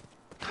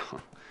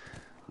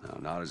 No,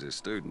 not as a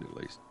student, at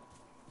least.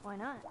 Why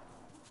not?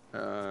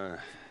 I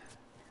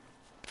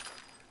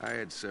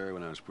had Sarah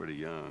when I was pretty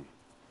young.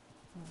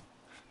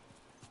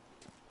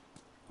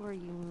 Were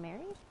you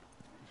married?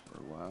 For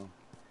a while.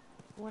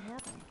 What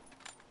happened?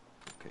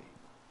 Okay.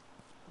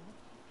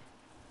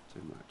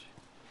 Too much.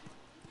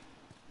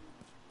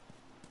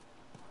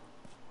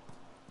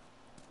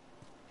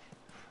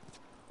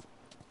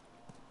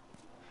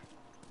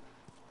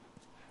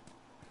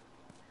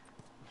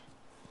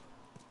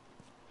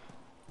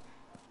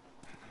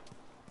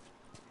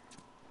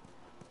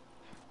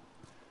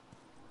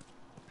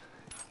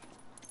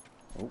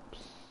 Oops.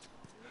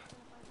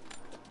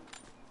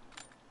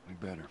 We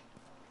better.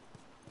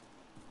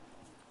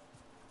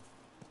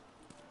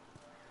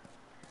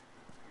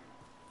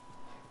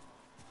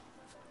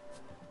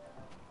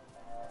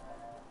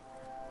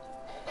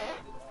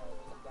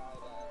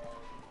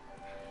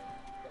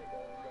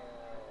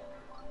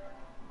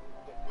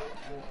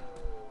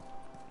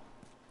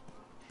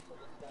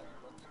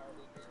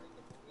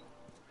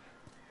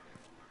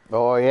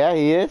 Oh yeah,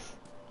 he is.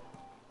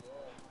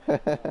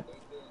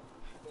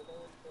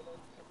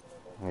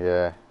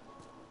 Yeah.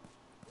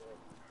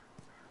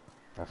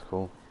 That's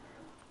cool.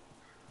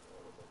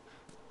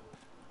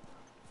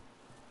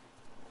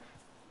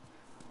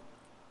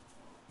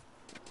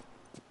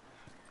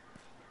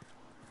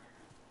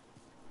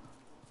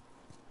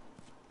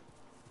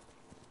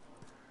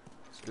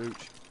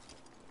 scooch.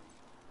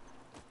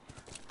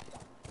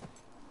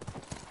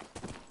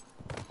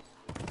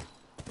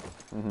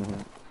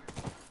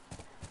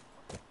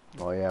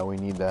 Oh yeah, we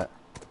need that.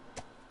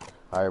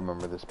 I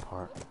remember this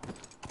part.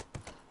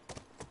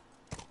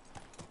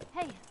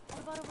 Hey, what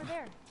about over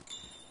there?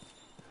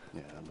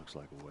 Yeah, that looks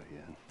like a way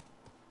in.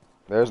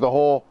 There's the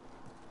hole.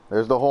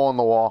 There's the hole in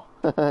the wall.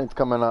 It's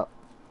coming up.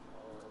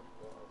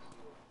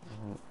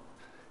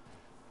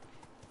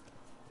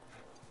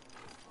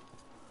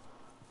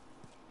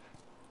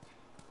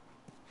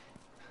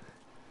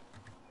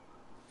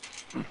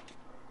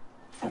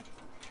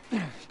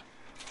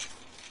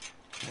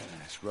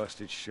 It's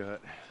rusted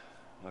shut.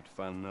 I'll have to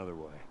find another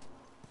way.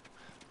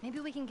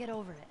 Maybe we can get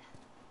over it.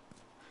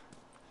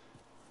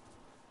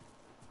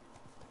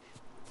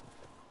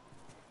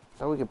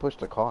 Thought we could push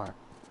the car.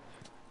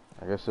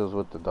 I guess it was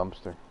with the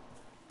dumpster.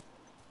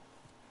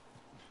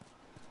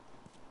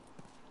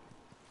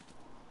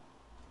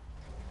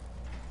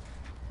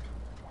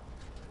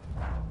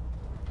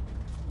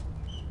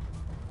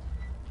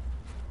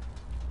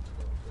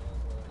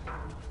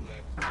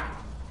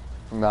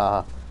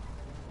 Nah.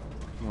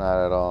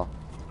 Not at all.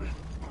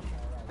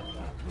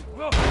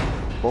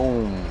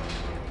 Boom.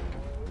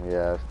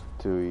 Yeah, it's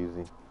too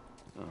easy.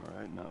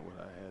 Alright, not what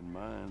I had in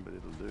mind, but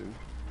it'll do.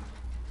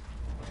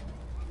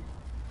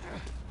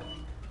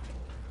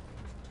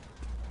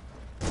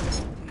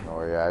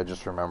 Oh yeah, I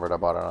just remembered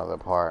about another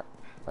part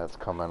that's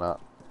coming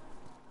up.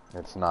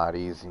 It's not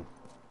easy.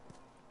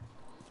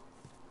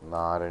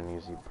 Not an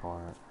easy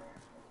part.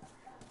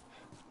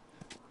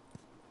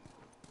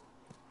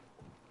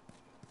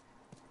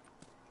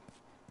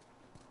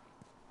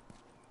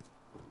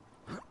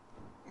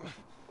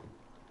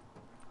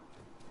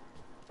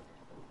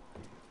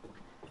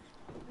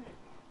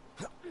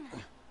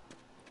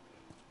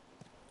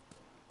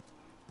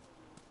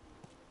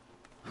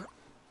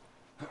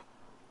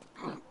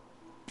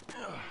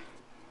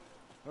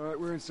 Alright,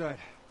 we're inside.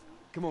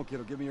 Come on,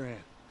 kiddo, give me your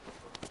hand.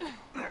 There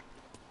you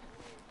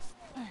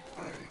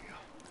go.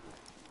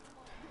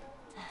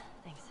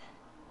 Thanks.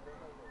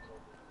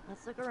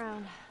 Let's look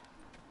around.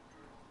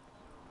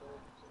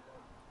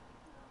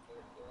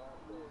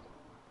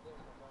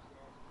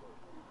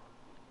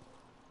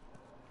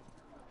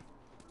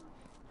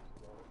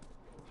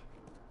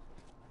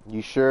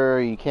 You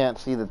sure you can't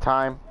see the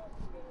time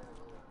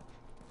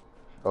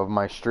of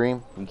my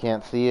stream? You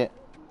can't see it?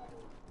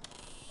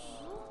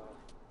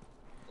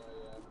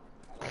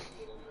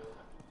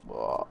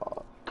 Fuck.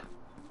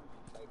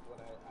 Like when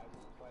I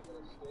moved my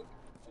little stick,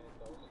 and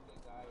the only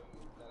thing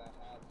that I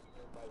have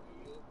here in my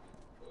view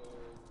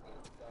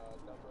is the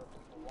number of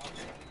people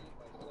watching me,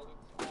 my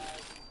settings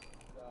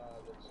tab,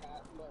 the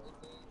chat button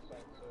thing, so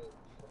it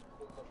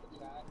pulls up the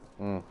chat.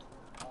 And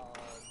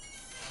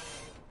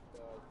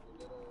the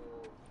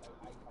little like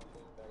icon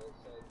thing that it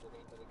says the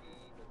name of the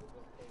game and the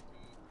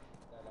difficulty.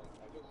 That like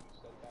I guess you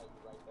set that,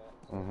 you write that.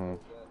 So and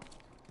then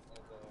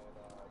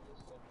your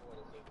symbol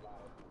and it says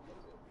live.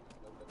 That's it.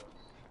 Nothing else.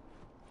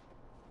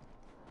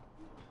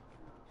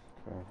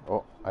 Okay.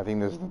 Oh, I think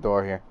this is the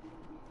door here.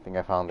 I think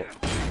I found it.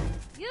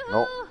 Yoo-hoo!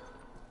 Nope.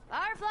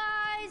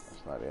 Fireflies!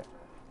 That's not it.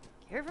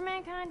 Care for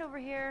mankind over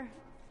here.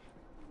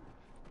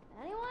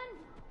 Anyone?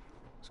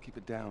 Let's keep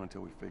it down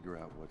until we figure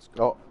out what's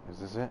going on. Oh, is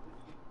this it?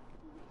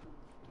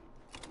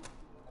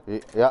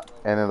 Yeah,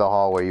 end of the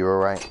hallway. You were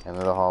right. End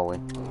of the hallway.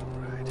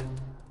 Alright.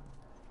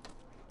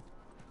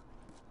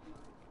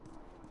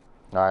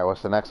 Alright,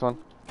 what's the next one?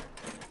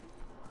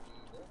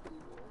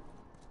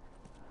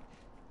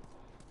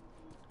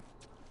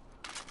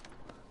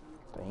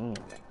 Damn.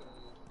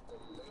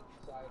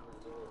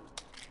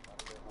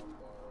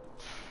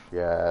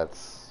 Yeah,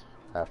 it's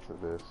after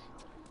this.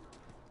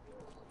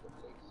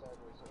 Lakeside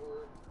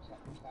Resort,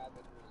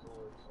 Cabin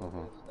Resort. So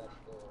that's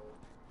the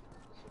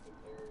specific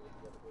area you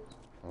gotta go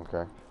to.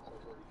 Okay. So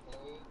we're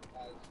playing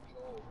as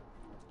Joel.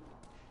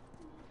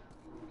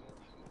 You're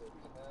into the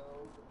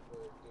town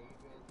where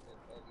David and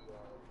Ellie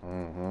are.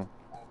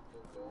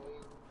 After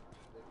going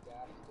to the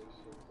gas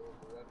station, go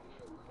directly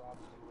across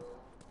the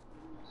road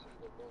to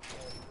the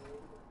motel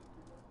room,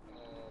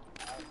 and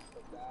out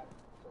the back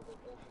from an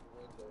open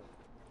window,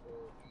 there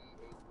will be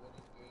a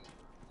wooden gate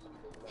to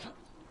the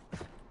left.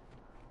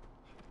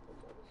 That's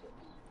all it says.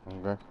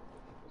 Okay.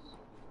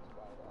 Assuming it's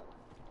by that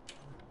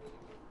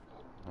wooden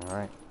gate.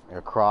 Alright.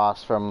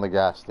 Across from the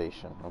gas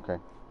station. Okay.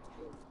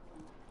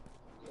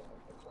 Yeah,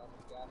 across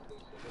the gas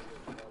station,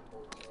 and then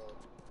motel.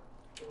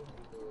 Go to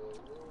the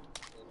room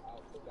and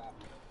out the back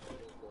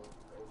window,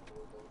 open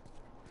window.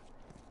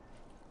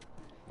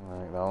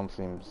 Alright, that one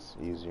seems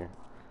easier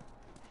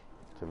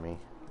to me.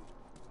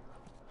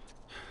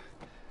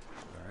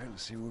 Alright,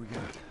 let's see what we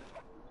got.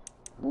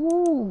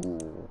 Ooh,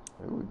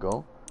 here we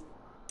go.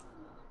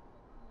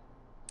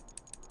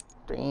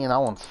 Dang, that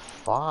one's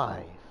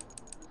 5.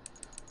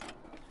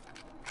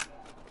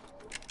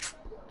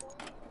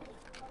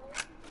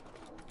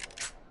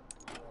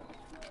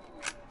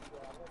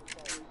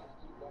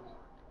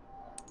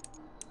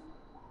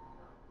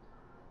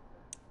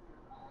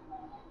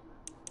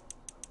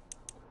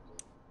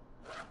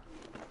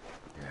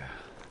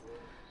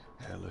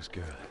 looks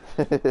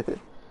good.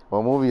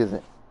 What movie is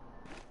it?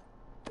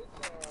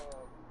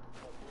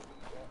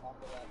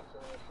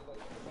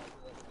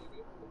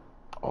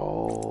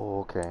 Oh,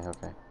 okay,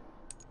 okay.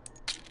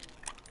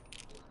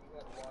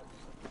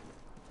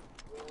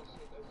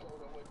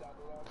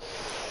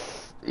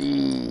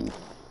 Eee.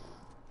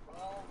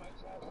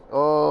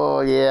 Oh,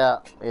 yeah.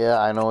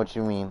 Yeah, I know what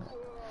you mean.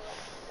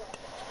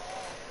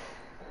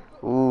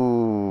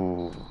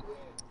 Ooh.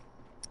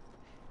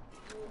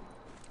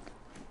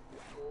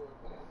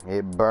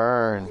 It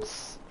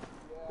burns.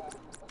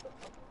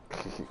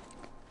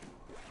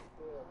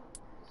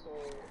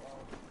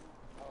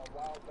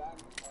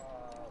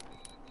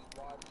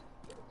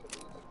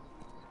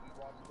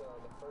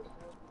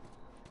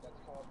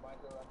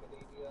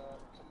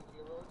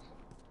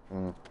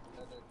 Mm. And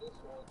then this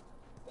one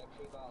that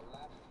came out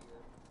last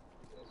year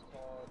is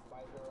called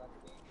My Hero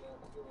Academia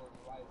Heroes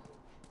Rising.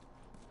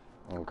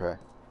 Okay.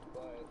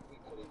 But we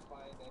couldn't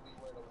find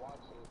anywhere to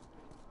watch it,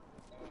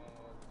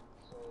 and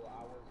so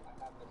I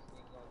have this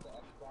thing on the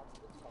Xbox.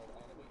 It's called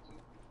Anime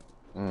Tube.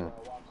 Mm. So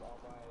I watch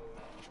all my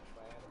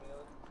anime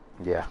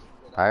on. Yeah,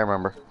 And I I was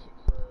remember. searching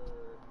for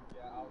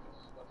I was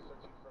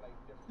searching for like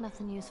different.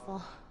 Nothing useful.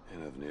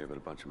 Ain't nothing here but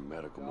a bunch of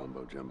medical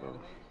mumbo jumbo. Where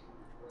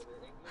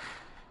they're English,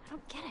 I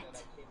don't get and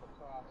it. I came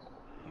across.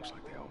 Looks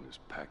like they all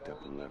just packed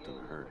up and left in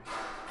a hurry.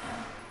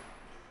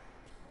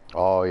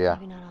 Oh, yeah.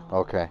 Maybe not all.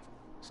 Okay.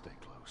 Stay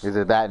close. Is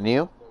it that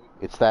new?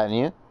 It's that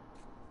new?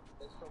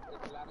 It's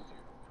last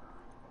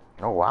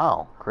year. Oh,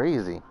 wow.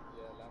 Crazy. Yeah,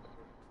 last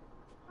year.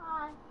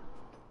 Hi,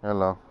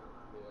 Hello.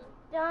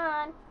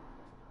 John.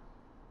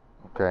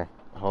 Okay.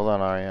 Hold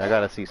on, Arya. I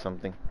gotta see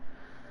something.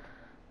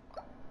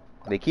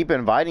 They keep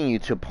inviting you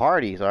to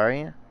parties,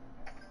 Arya.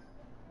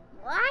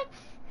 What?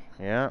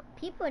 Yeah.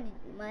 People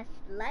must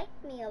like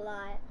me a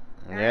lot.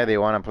 Yeah, they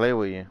want to play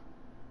with you.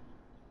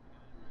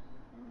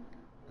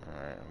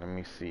 Alright, let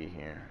me see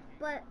here.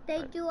 But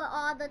they do it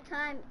all the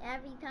time,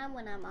 every time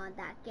when I'm on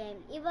that game,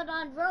 even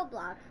on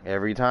Roblox.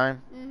 Every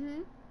time?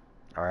 Mhm.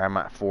 Alright, I'm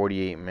at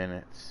 48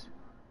 minutes.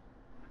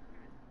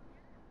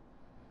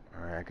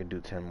 Alright, I could do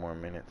 10 more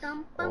minutes.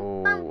 Bum, bum,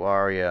 Oh, bum.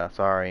 Arya,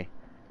 sorry.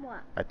 What?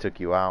 I took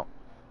you out.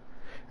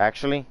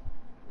 Actually,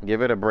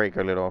 give it a break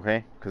a little,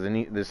 okay? Because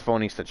this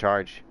phone needs to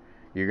charge.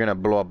 You're going to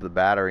blow up the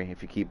battery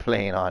if you keep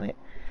playing on it.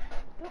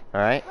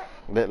 Alright?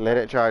 Let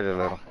it charge a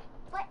little.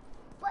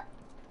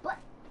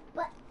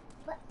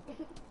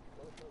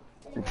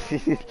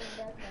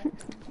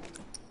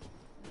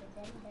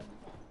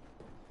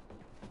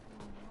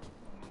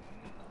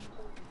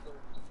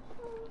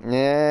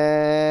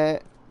 Yeah.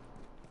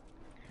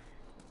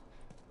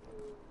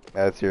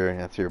 That's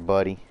your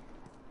buddy.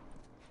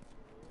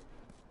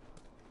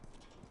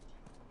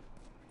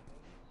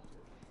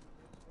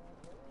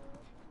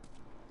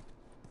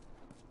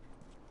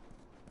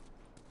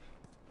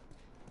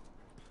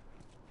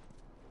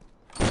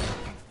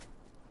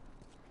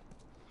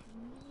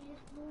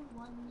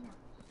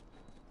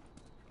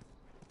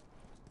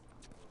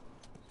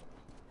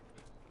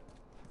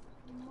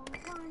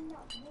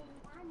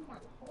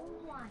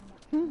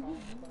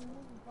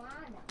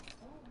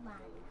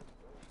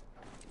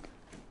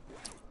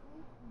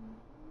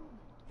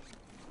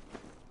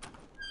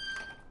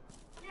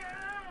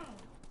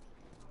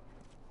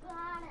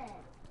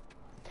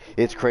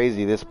 It's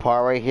crazy. This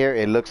part right here,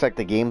 it looks like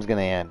the game's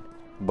gonna end,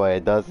 but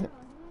it doesn't.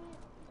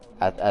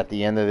 At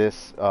the end of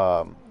this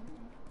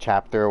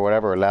chapter or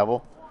whatever, or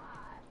level,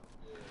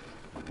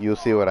 you'll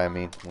see what I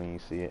mean when you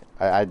see it.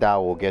 I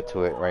doubt we'll get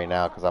to it right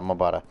now because I'm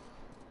about to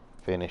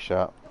finish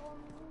up.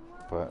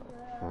 But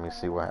let me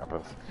see what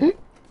happens.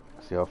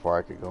 See how far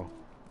I could go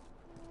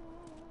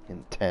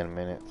in 10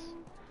 minutes.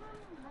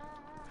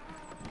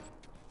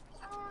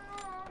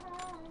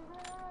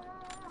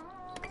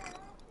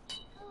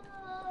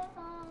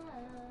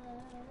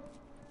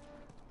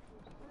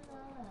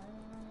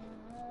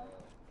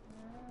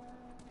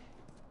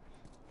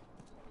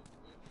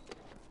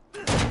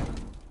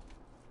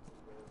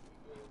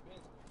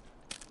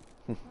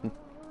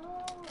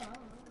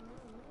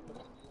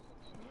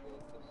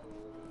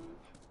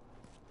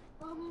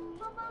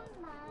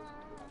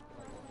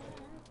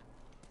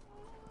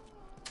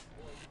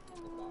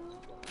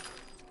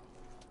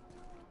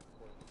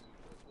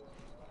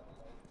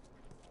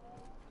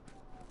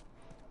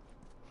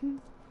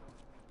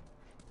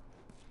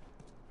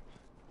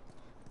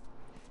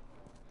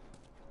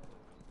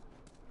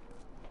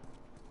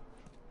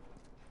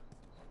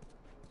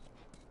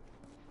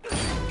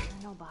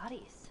 No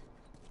bodies.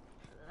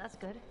 That's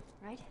good,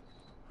 right?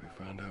 We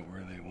found out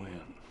where they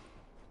went.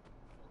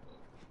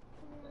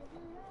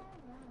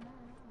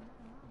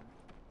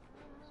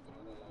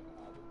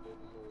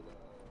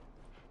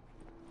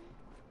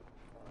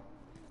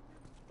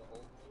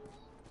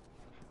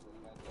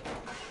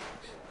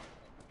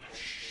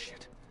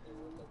 Shit.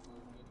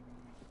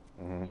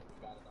 Mhm.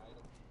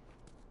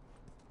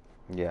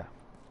 Yeah.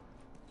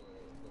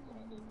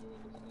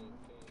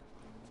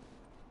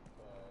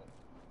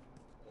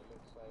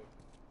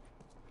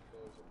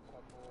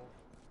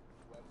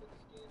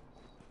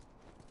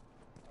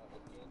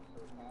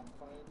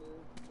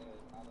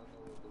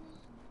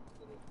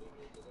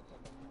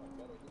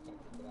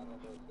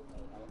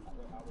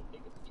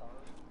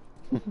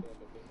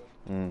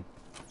 Mm.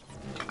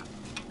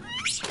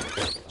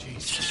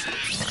 Jesus.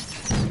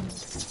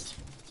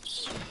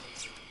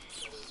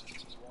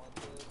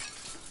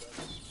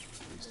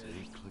 These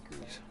 8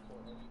 clickers.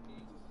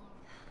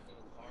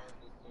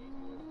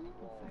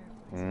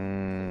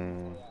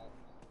 Mm.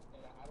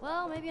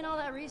 Well, maybe in all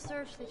that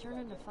research, they turned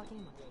into fucking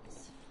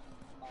monkeys.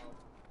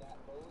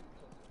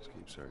 Let's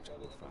keep searching.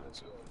 We'll find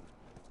something.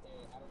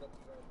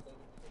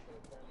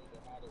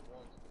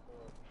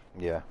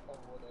 Yeah.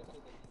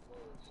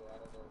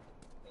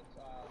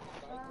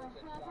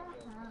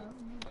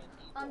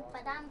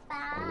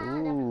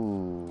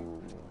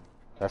 Ooh.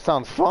 That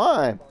sounds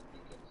fun.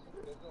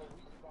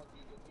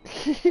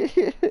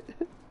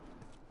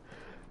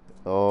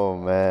 Oh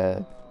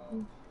man.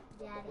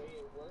 Daddy.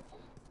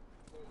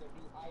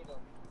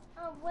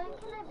 Oh, when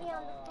can I be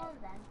on the phone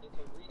then?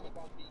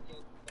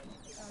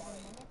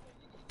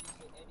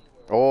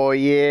 Oh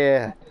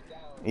yeah.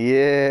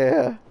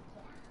 Yeah.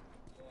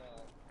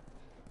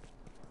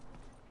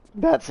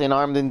 That's in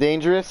Armed and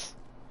Dangerous?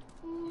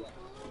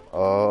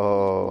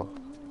 Oh.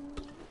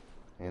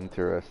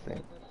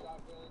 Interesting.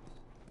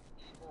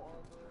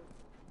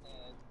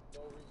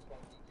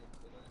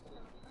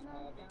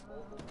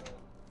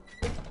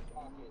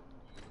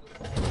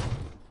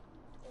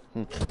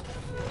 Hmm.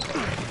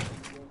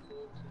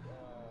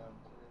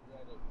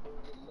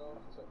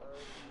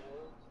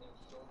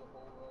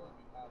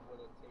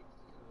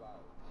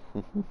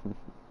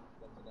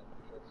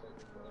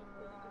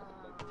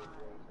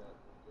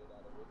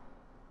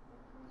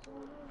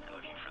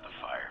 Looking for the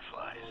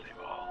fireflies.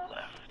 They've all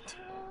left.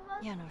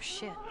 Yeah, no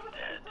shit.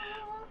 Dead.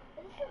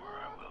 Or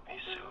will be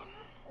soon.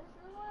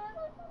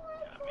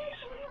 Gonna be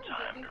some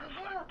time to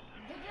reflect.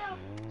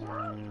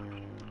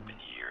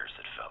 Been years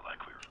that felt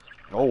like we were.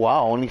 Oh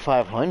wow, only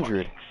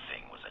 500.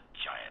 Thing was a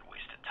giant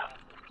waste of time.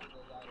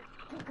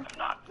 I'm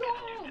not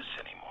gonna do this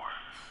anymore.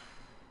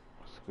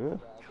 That's good.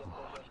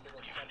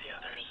 Looking for the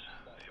others.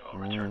 They all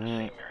returned to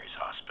St. Mary's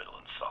Hospital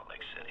in Salt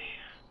Lake City.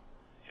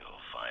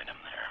 You'll find them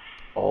there.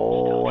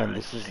 Oh, and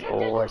this is,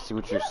 oh, I see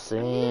what you're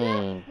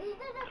saying. Good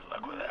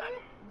luck with that.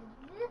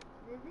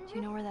 Do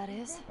you know where that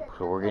is?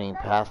 So we're getting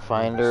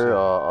Pathfinder,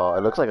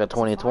 it looks like a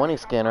 2020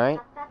 skin, right?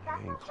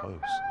 Getting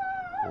close.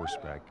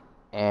 Horseback.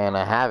 And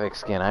a Havoc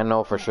skin. I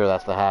know for sure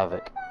that's the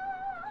Havoc.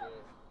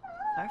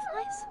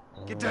 Fireflies?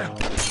 Get down.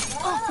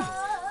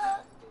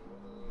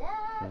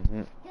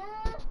 Mm-hmm.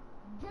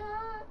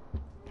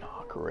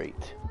 Oh, great.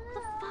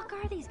 What the fuck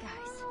are these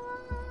guys?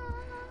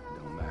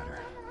 Don't matter.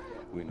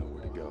 We know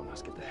where to go.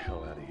 Let's get the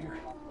hell out of here.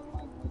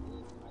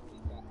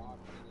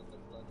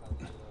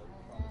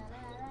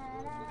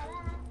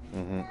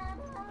 Mm-hmm.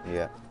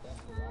 Yeah.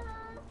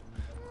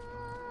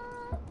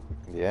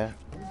 Yeah.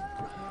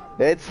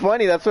 It's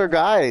funny, that's our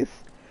guys.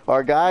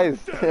 Our guys.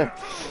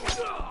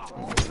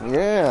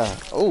 Yeah.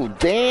 Oh,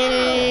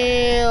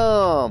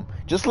 damn!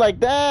 Just like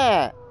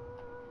that!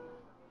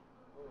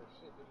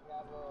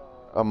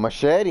 A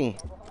machete.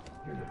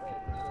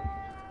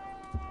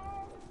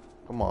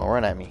 Come on,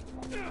 run at me.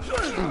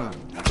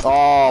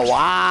 Oh,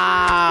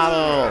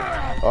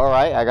 wow!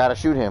 Alright, I gotta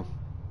shoot him.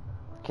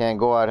 Can't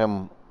go at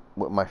him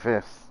with my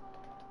fist.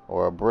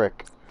 Or a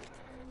brick.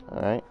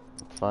 Alright,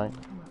 that's fine.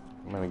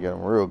 I'm gonna get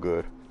him real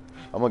good.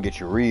 I'm gonna get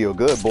you real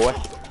good, boy.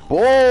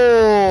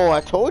 Whoa!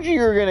 I told you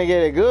were gonna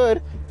get it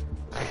good.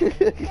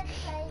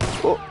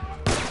 Oh.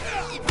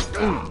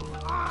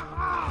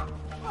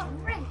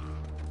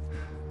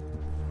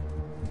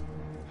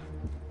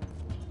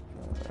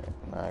 Alright,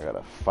 now I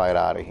gotta fight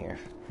out of here.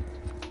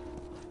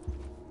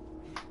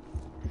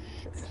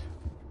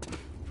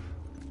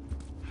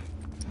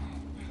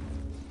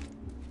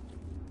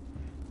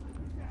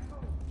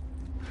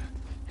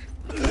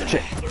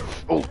 Shit.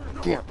 Oh,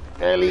 damn.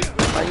 Ellie,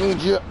 I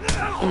need you.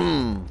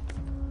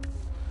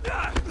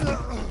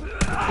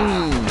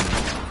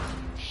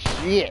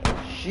 Shit,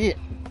 shit.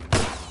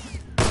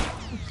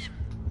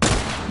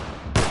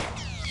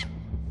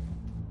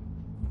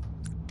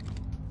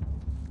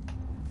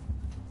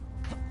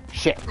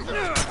 Shit.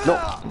 No.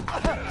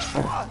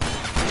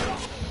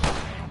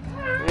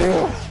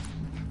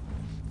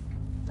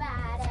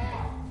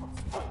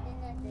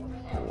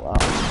 Wow.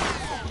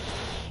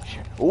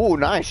 Oh,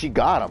 nice. She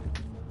got him.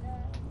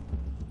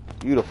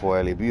 Beautiful,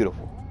 Ellie.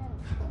 Beautiful.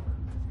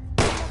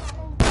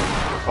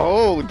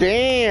 Oh,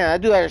 damn. I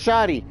do like a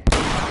shotty.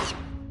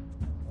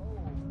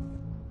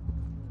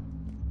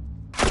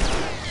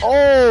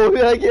 Oh,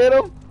 did I get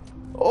him?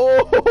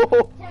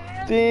 Oh,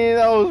 damn.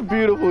 That was a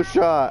beautiful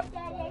shot.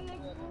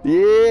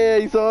 Yeah,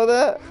 you saw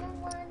that?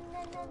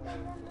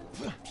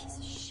 Piece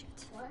of shit.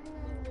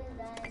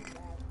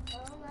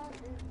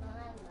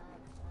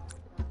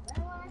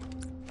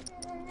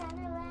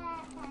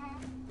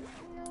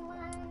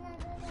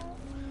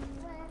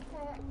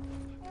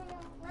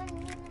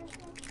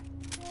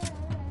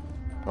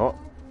 Oh.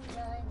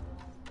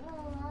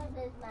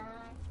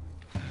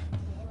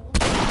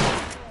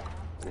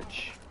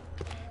 Bitch.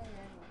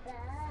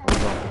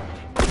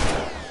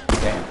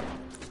 Damn.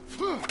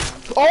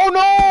 Oh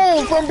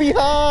no! From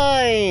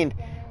behind!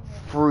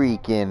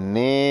 Freaking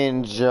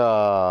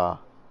ninja.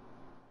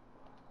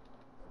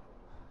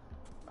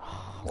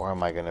 Where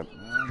am I gonna...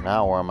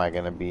 Now where am I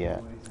gonna be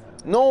at?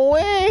 No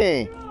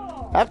way!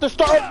 I have to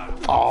start...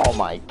 Oh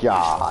my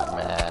god,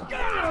 man.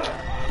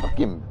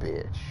 Fucking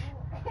bitch.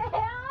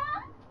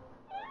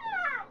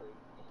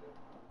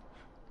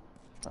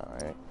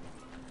 Alright.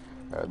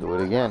 Gotta do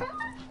it again.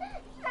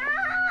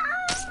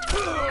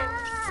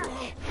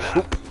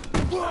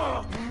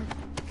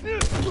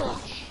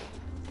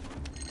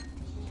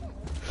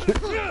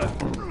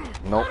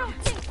 Nope.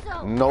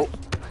 Nope.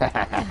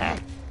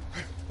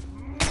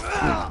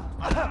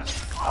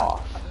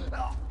 Oh.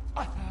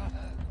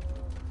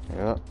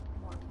 Yep.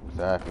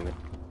 Exactly.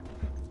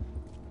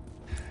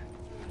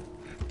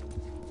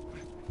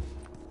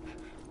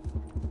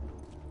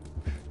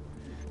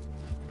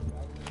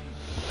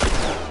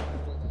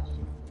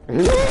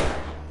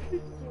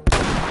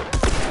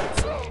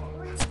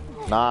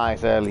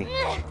 Nice, Ellie.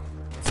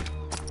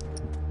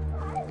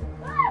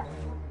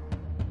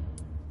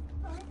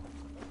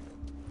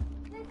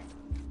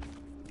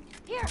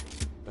 Here.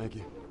 Thank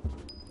you.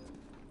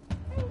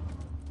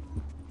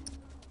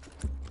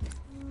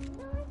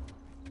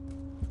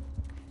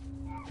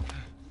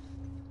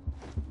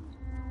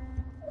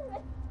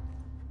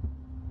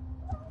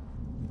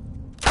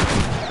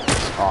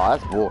 Oh,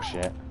 that's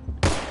bullshit.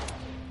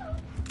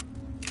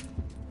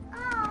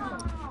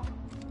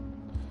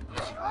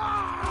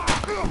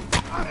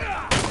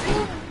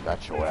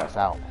 Got your ass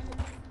out.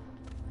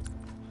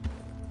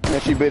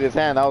 And she bit his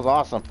hand. That was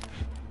awesome.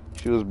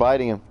 She was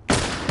biting him.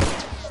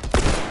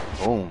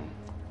 Boom.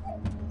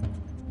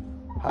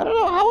 I don't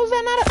know. How was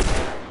that not a...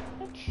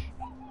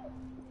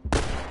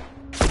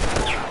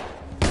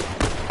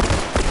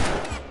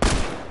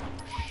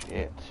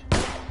 Shit.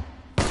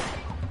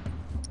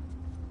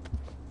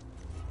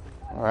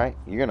 Alright.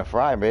 You're gonna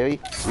fry,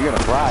 baby. You're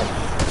gonna fry.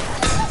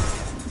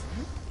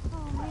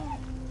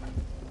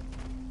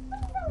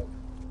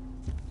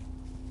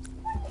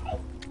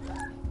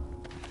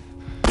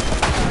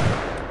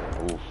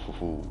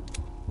 Ooh.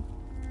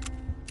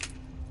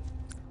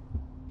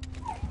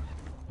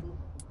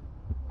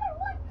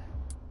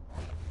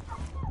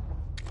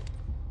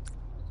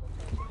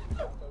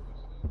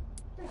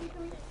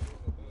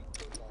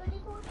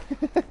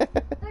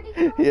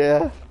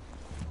 Yeah.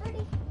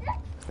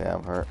 Yeah,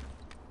 I'm hurt.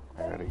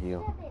 I gotta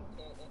heal.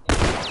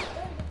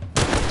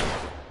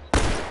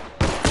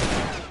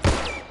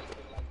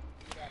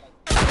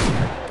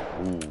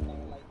 Ooh.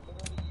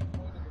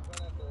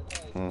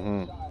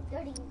 Mhm.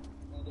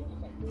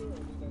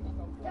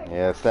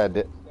 Yeah, it's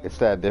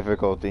that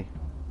difficulty.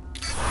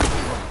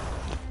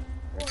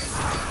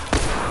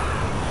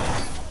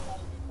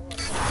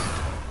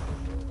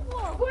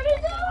 What'd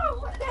it do?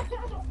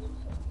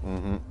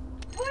 Mhm.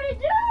 What'd it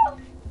do?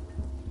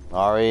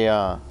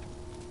 Aria.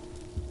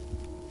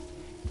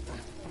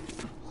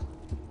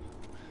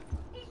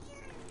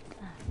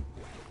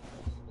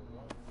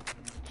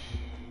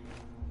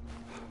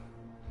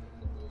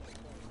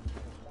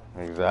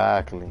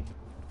 Exactly.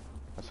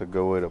 That's a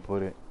good way to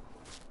put it.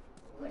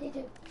 What'd it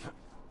do?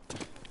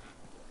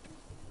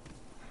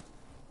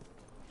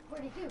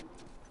 What'd it do?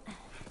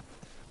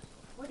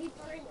 What'd he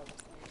bring?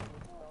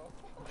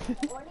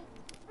 What'd he...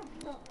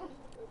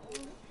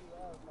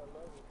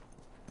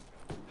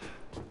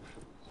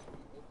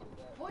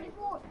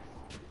 44.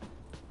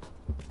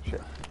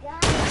 Shit.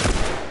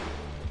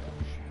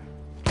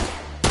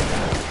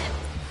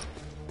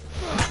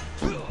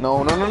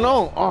 No, no, no,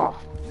 no. Oh.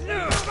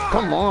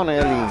 Come on,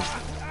 Ellie.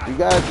 You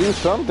gotta do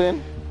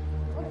something.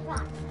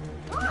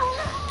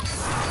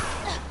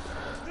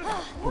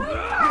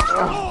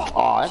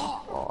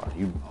 Oh,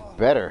 you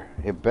better.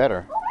 It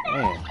better.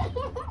 Man.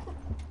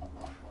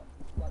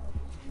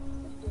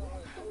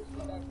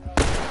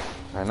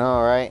 I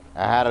know, right?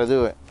 I had to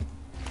do it.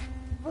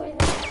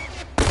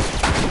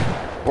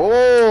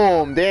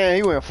 Boom! Damn,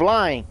 he went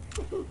flying.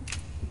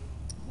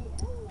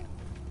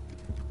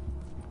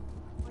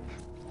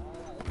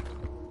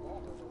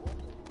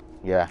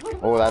 Yeah.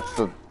 Oh, that's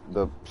the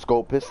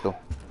scope pistol.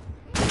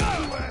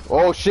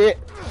 Oh shit!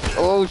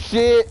 Oh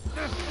shit!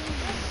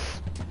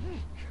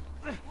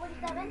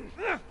 47.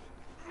 48.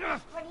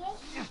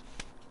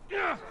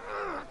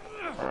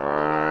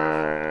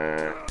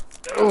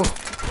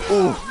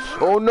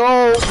 Oh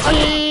no!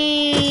 51.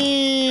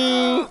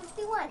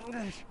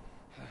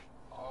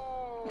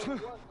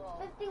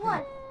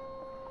 51.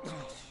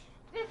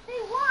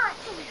 51.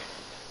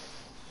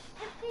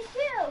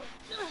 52.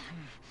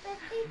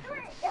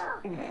 53.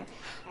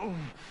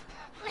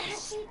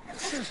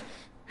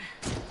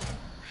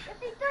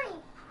 53.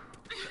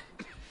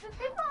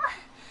 54.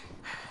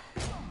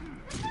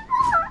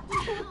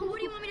 What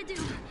do you want me to do?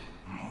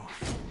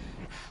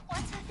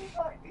 What's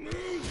 54?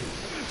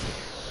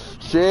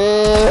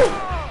 Shit!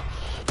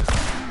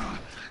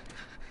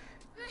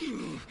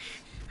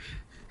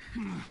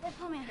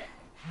 Oh man.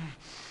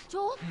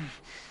 Joel?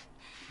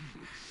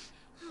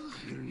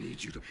 I'm gonna need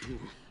you to pull.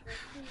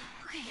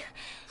 Okay.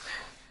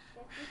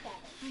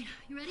 Wait,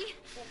 you ready?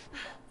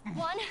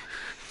 1,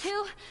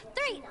 2,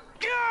 3.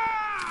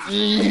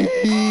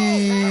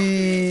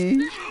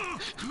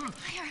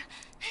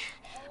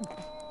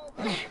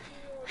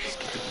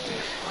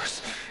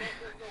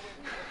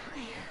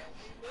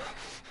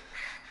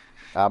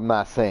 I'm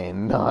not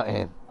saying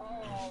nothing.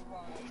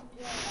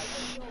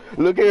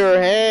 Look at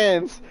her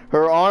hands.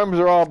 Her arms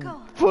are all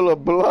full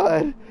of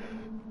blood.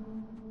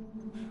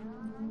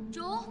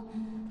 Joel?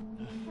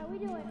 How we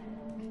doing?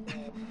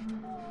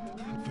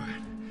 I'm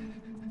fine.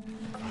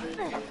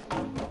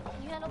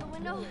 You handle the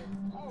window?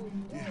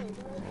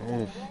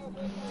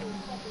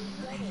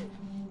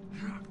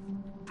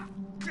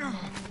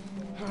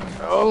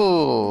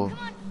 Oh. Come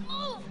on,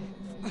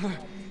 move!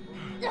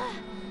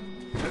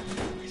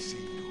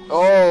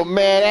 Oh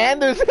man,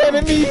 and there's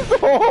enemies.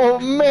 Oh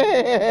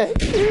man.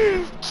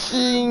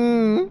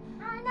 Ching.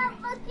 I'm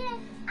not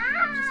looking.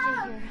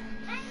 Ow!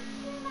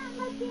 I'm not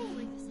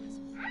looking.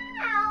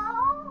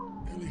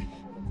 Ow! Ellie.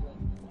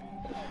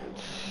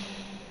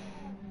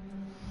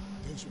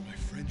 Those were my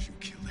friends you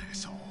killed,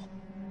 asshole.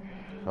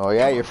 Oh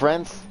yeah, your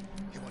friends?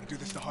 You want to do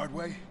this the hard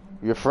way?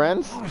 Your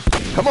friends?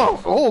 Come on.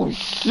 Oh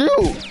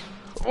shoot.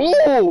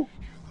 Oh.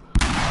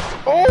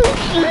 Oh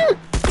shit.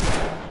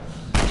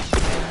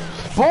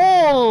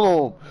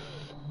 Boom.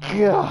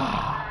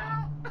 God.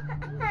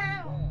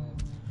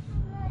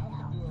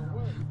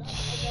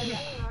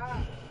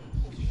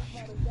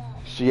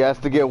 She has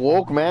to get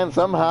woke, man,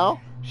 somehow.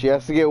 She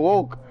has to get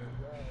woke.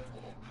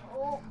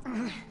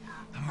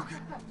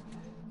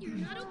 You're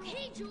not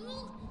okay,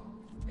 Joel!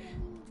 Now,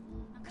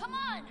 come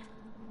on!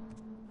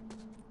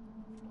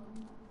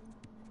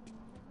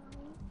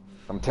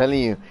 I'm telling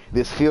you,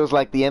 this feels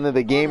like the end of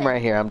the game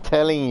right here. I'm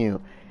telling you.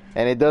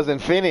 And it doesn't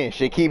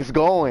finish. It keeps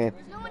going.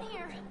 There's no one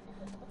here.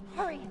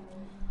 Hurry.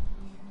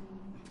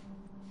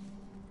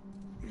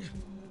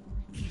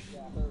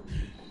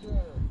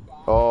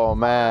 Oh,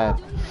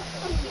 man.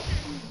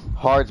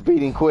 Heart's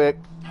beating quick.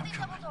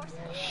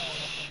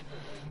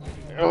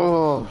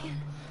 Oh.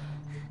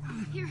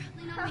 Here,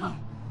 lean on me.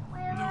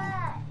 Where?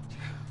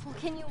 Well,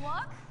 can you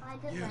walk? I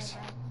just Yes.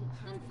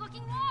 Then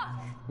fucking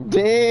walk!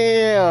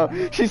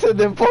 Damn. She said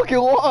then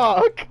fucking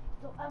walk.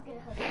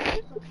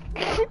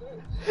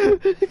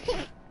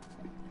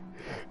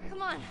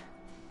 Come on.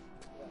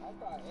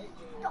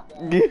 Stop. A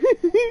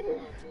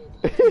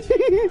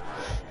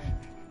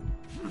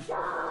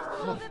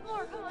little bit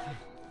more, come on.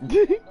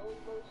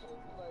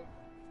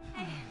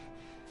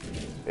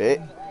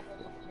 Hey,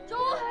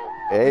 Joel!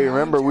 hey,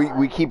 remember,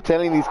 we keep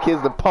telling these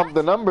kids to pump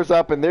the numbers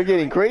up, and they're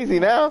getting crazy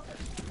now.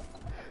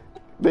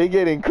 They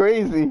getting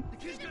crazy.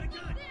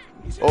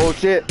 Oh,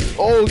 shit.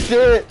 Oh,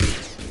 shit.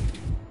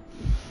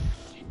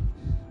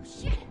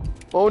 Shit!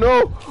 Oh,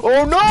 no.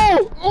 Oh,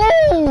 no.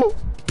 Oh.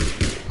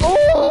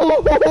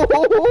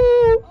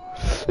 Oh.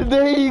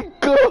 There you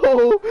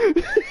go.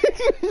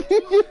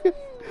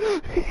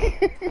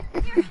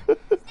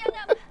 Stand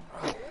up!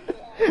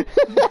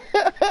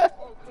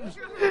 Push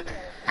your arm.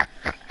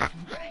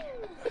 Right.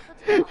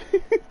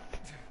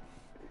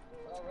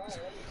 Let's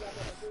go.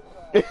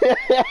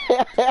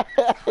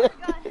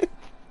 God, to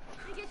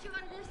get you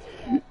out of this,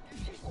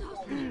 you're so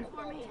strong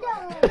for me.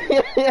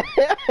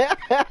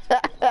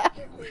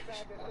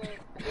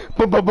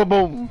 Boom, boom, boom,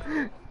 boom.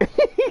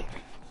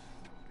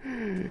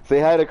 Say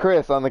hi to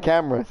Chris on the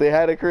camera. Say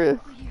hi to Chris.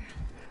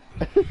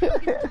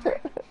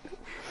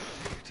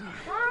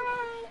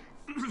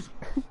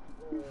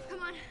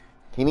 Come on.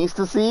 He needs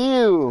to see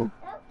you.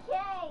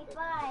 Okay,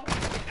 bye.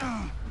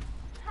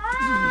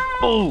 Hi.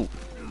 Oh.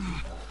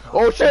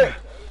 Oh shit.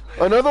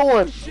 Another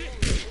one.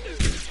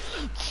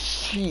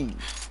 Jeez.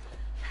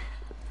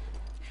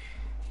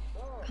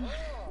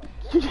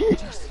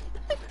 Just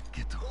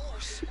get the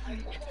horse.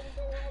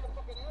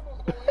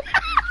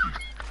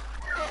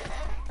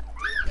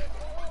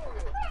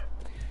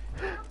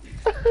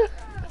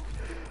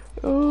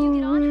 Oh,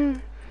 get on?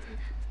 man.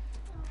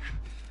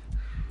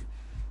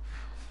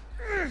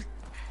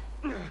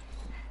 Now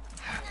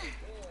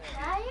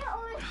you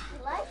always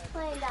like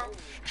playing that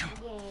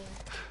game.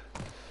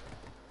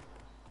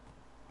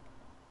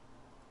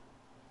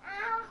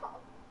 Ow.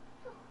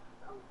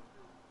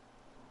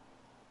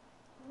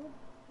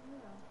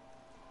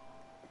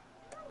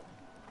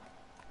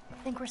 I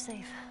think we're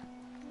safe.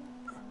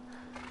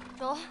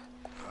 Joel?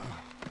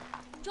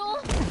 Joel?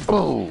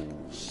 Oh.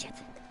 Shit.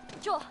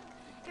 Joel,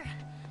 here.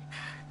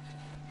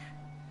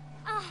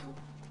 Oh,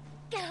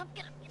 get up,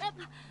 get up, get up.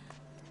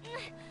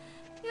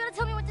 You gotta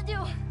tell me what to do.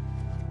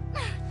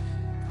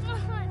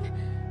 Come on.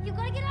 You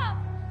gotta get up.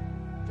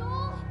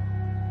 Joel?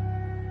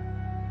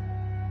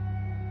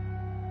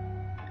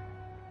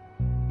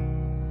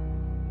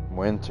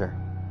 Winter.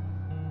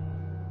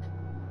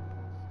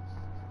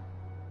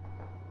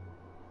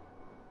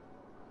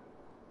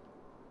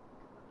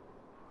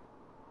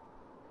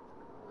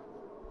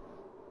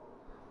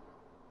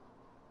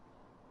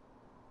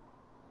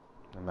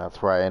 And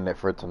that's where I end it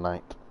for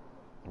tonight.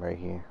 Right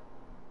here.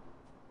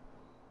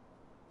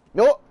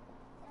 No!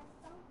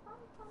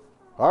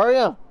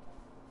 Aria!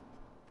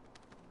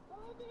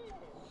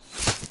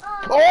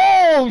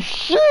 Oh,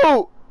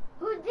 shoot!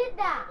 Who did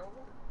that?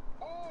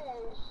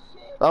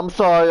 I'm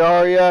sorry,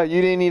 Aria.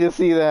 You didn't need to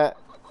see that.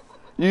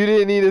 You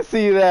didn't need to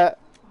see that.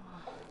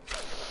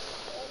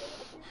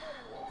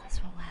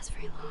 This won't last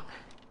very long.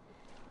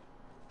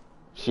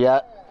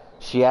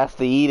 She has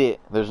to eat it.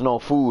 There's no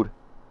food.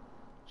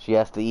 She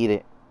has to eat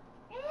it.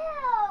 Ew.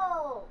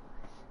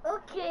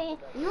 Okay.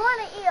 You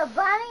want to eat a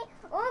bunny?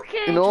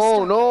 Okay.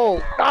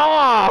 No.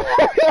 Ah!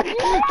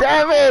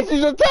 Damn it!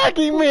 She's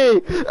attacking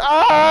me!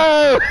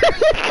 Ah!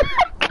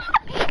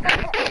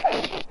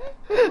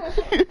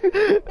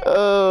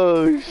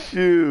 Oh,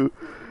 shoot.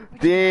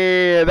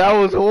 Damn, that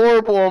was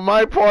horrible on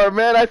my part,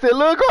 man. I said,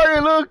 look,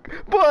 Hardy, look,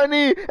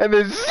 bunny, and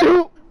then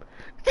shoot.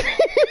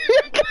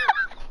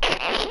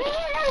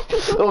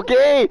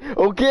 Okay.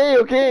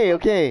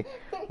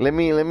 Let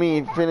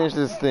me finish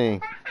this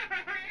thing.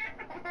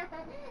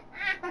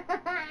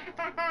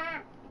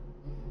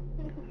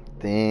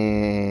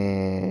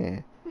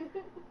 Damn.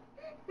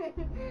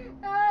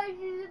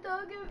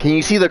 Can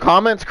you see the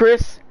comments,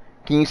 Chris?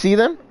 Can you see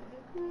them?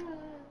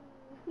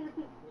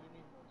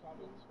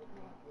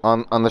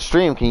 On the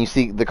stream, can you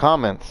see the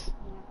comments?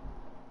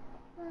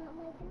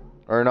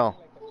 Or no?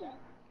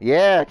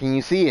 Yeah, can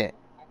you see it?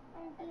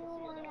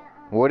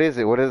 What is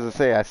it? What does it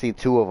say? I see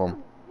two of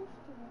them.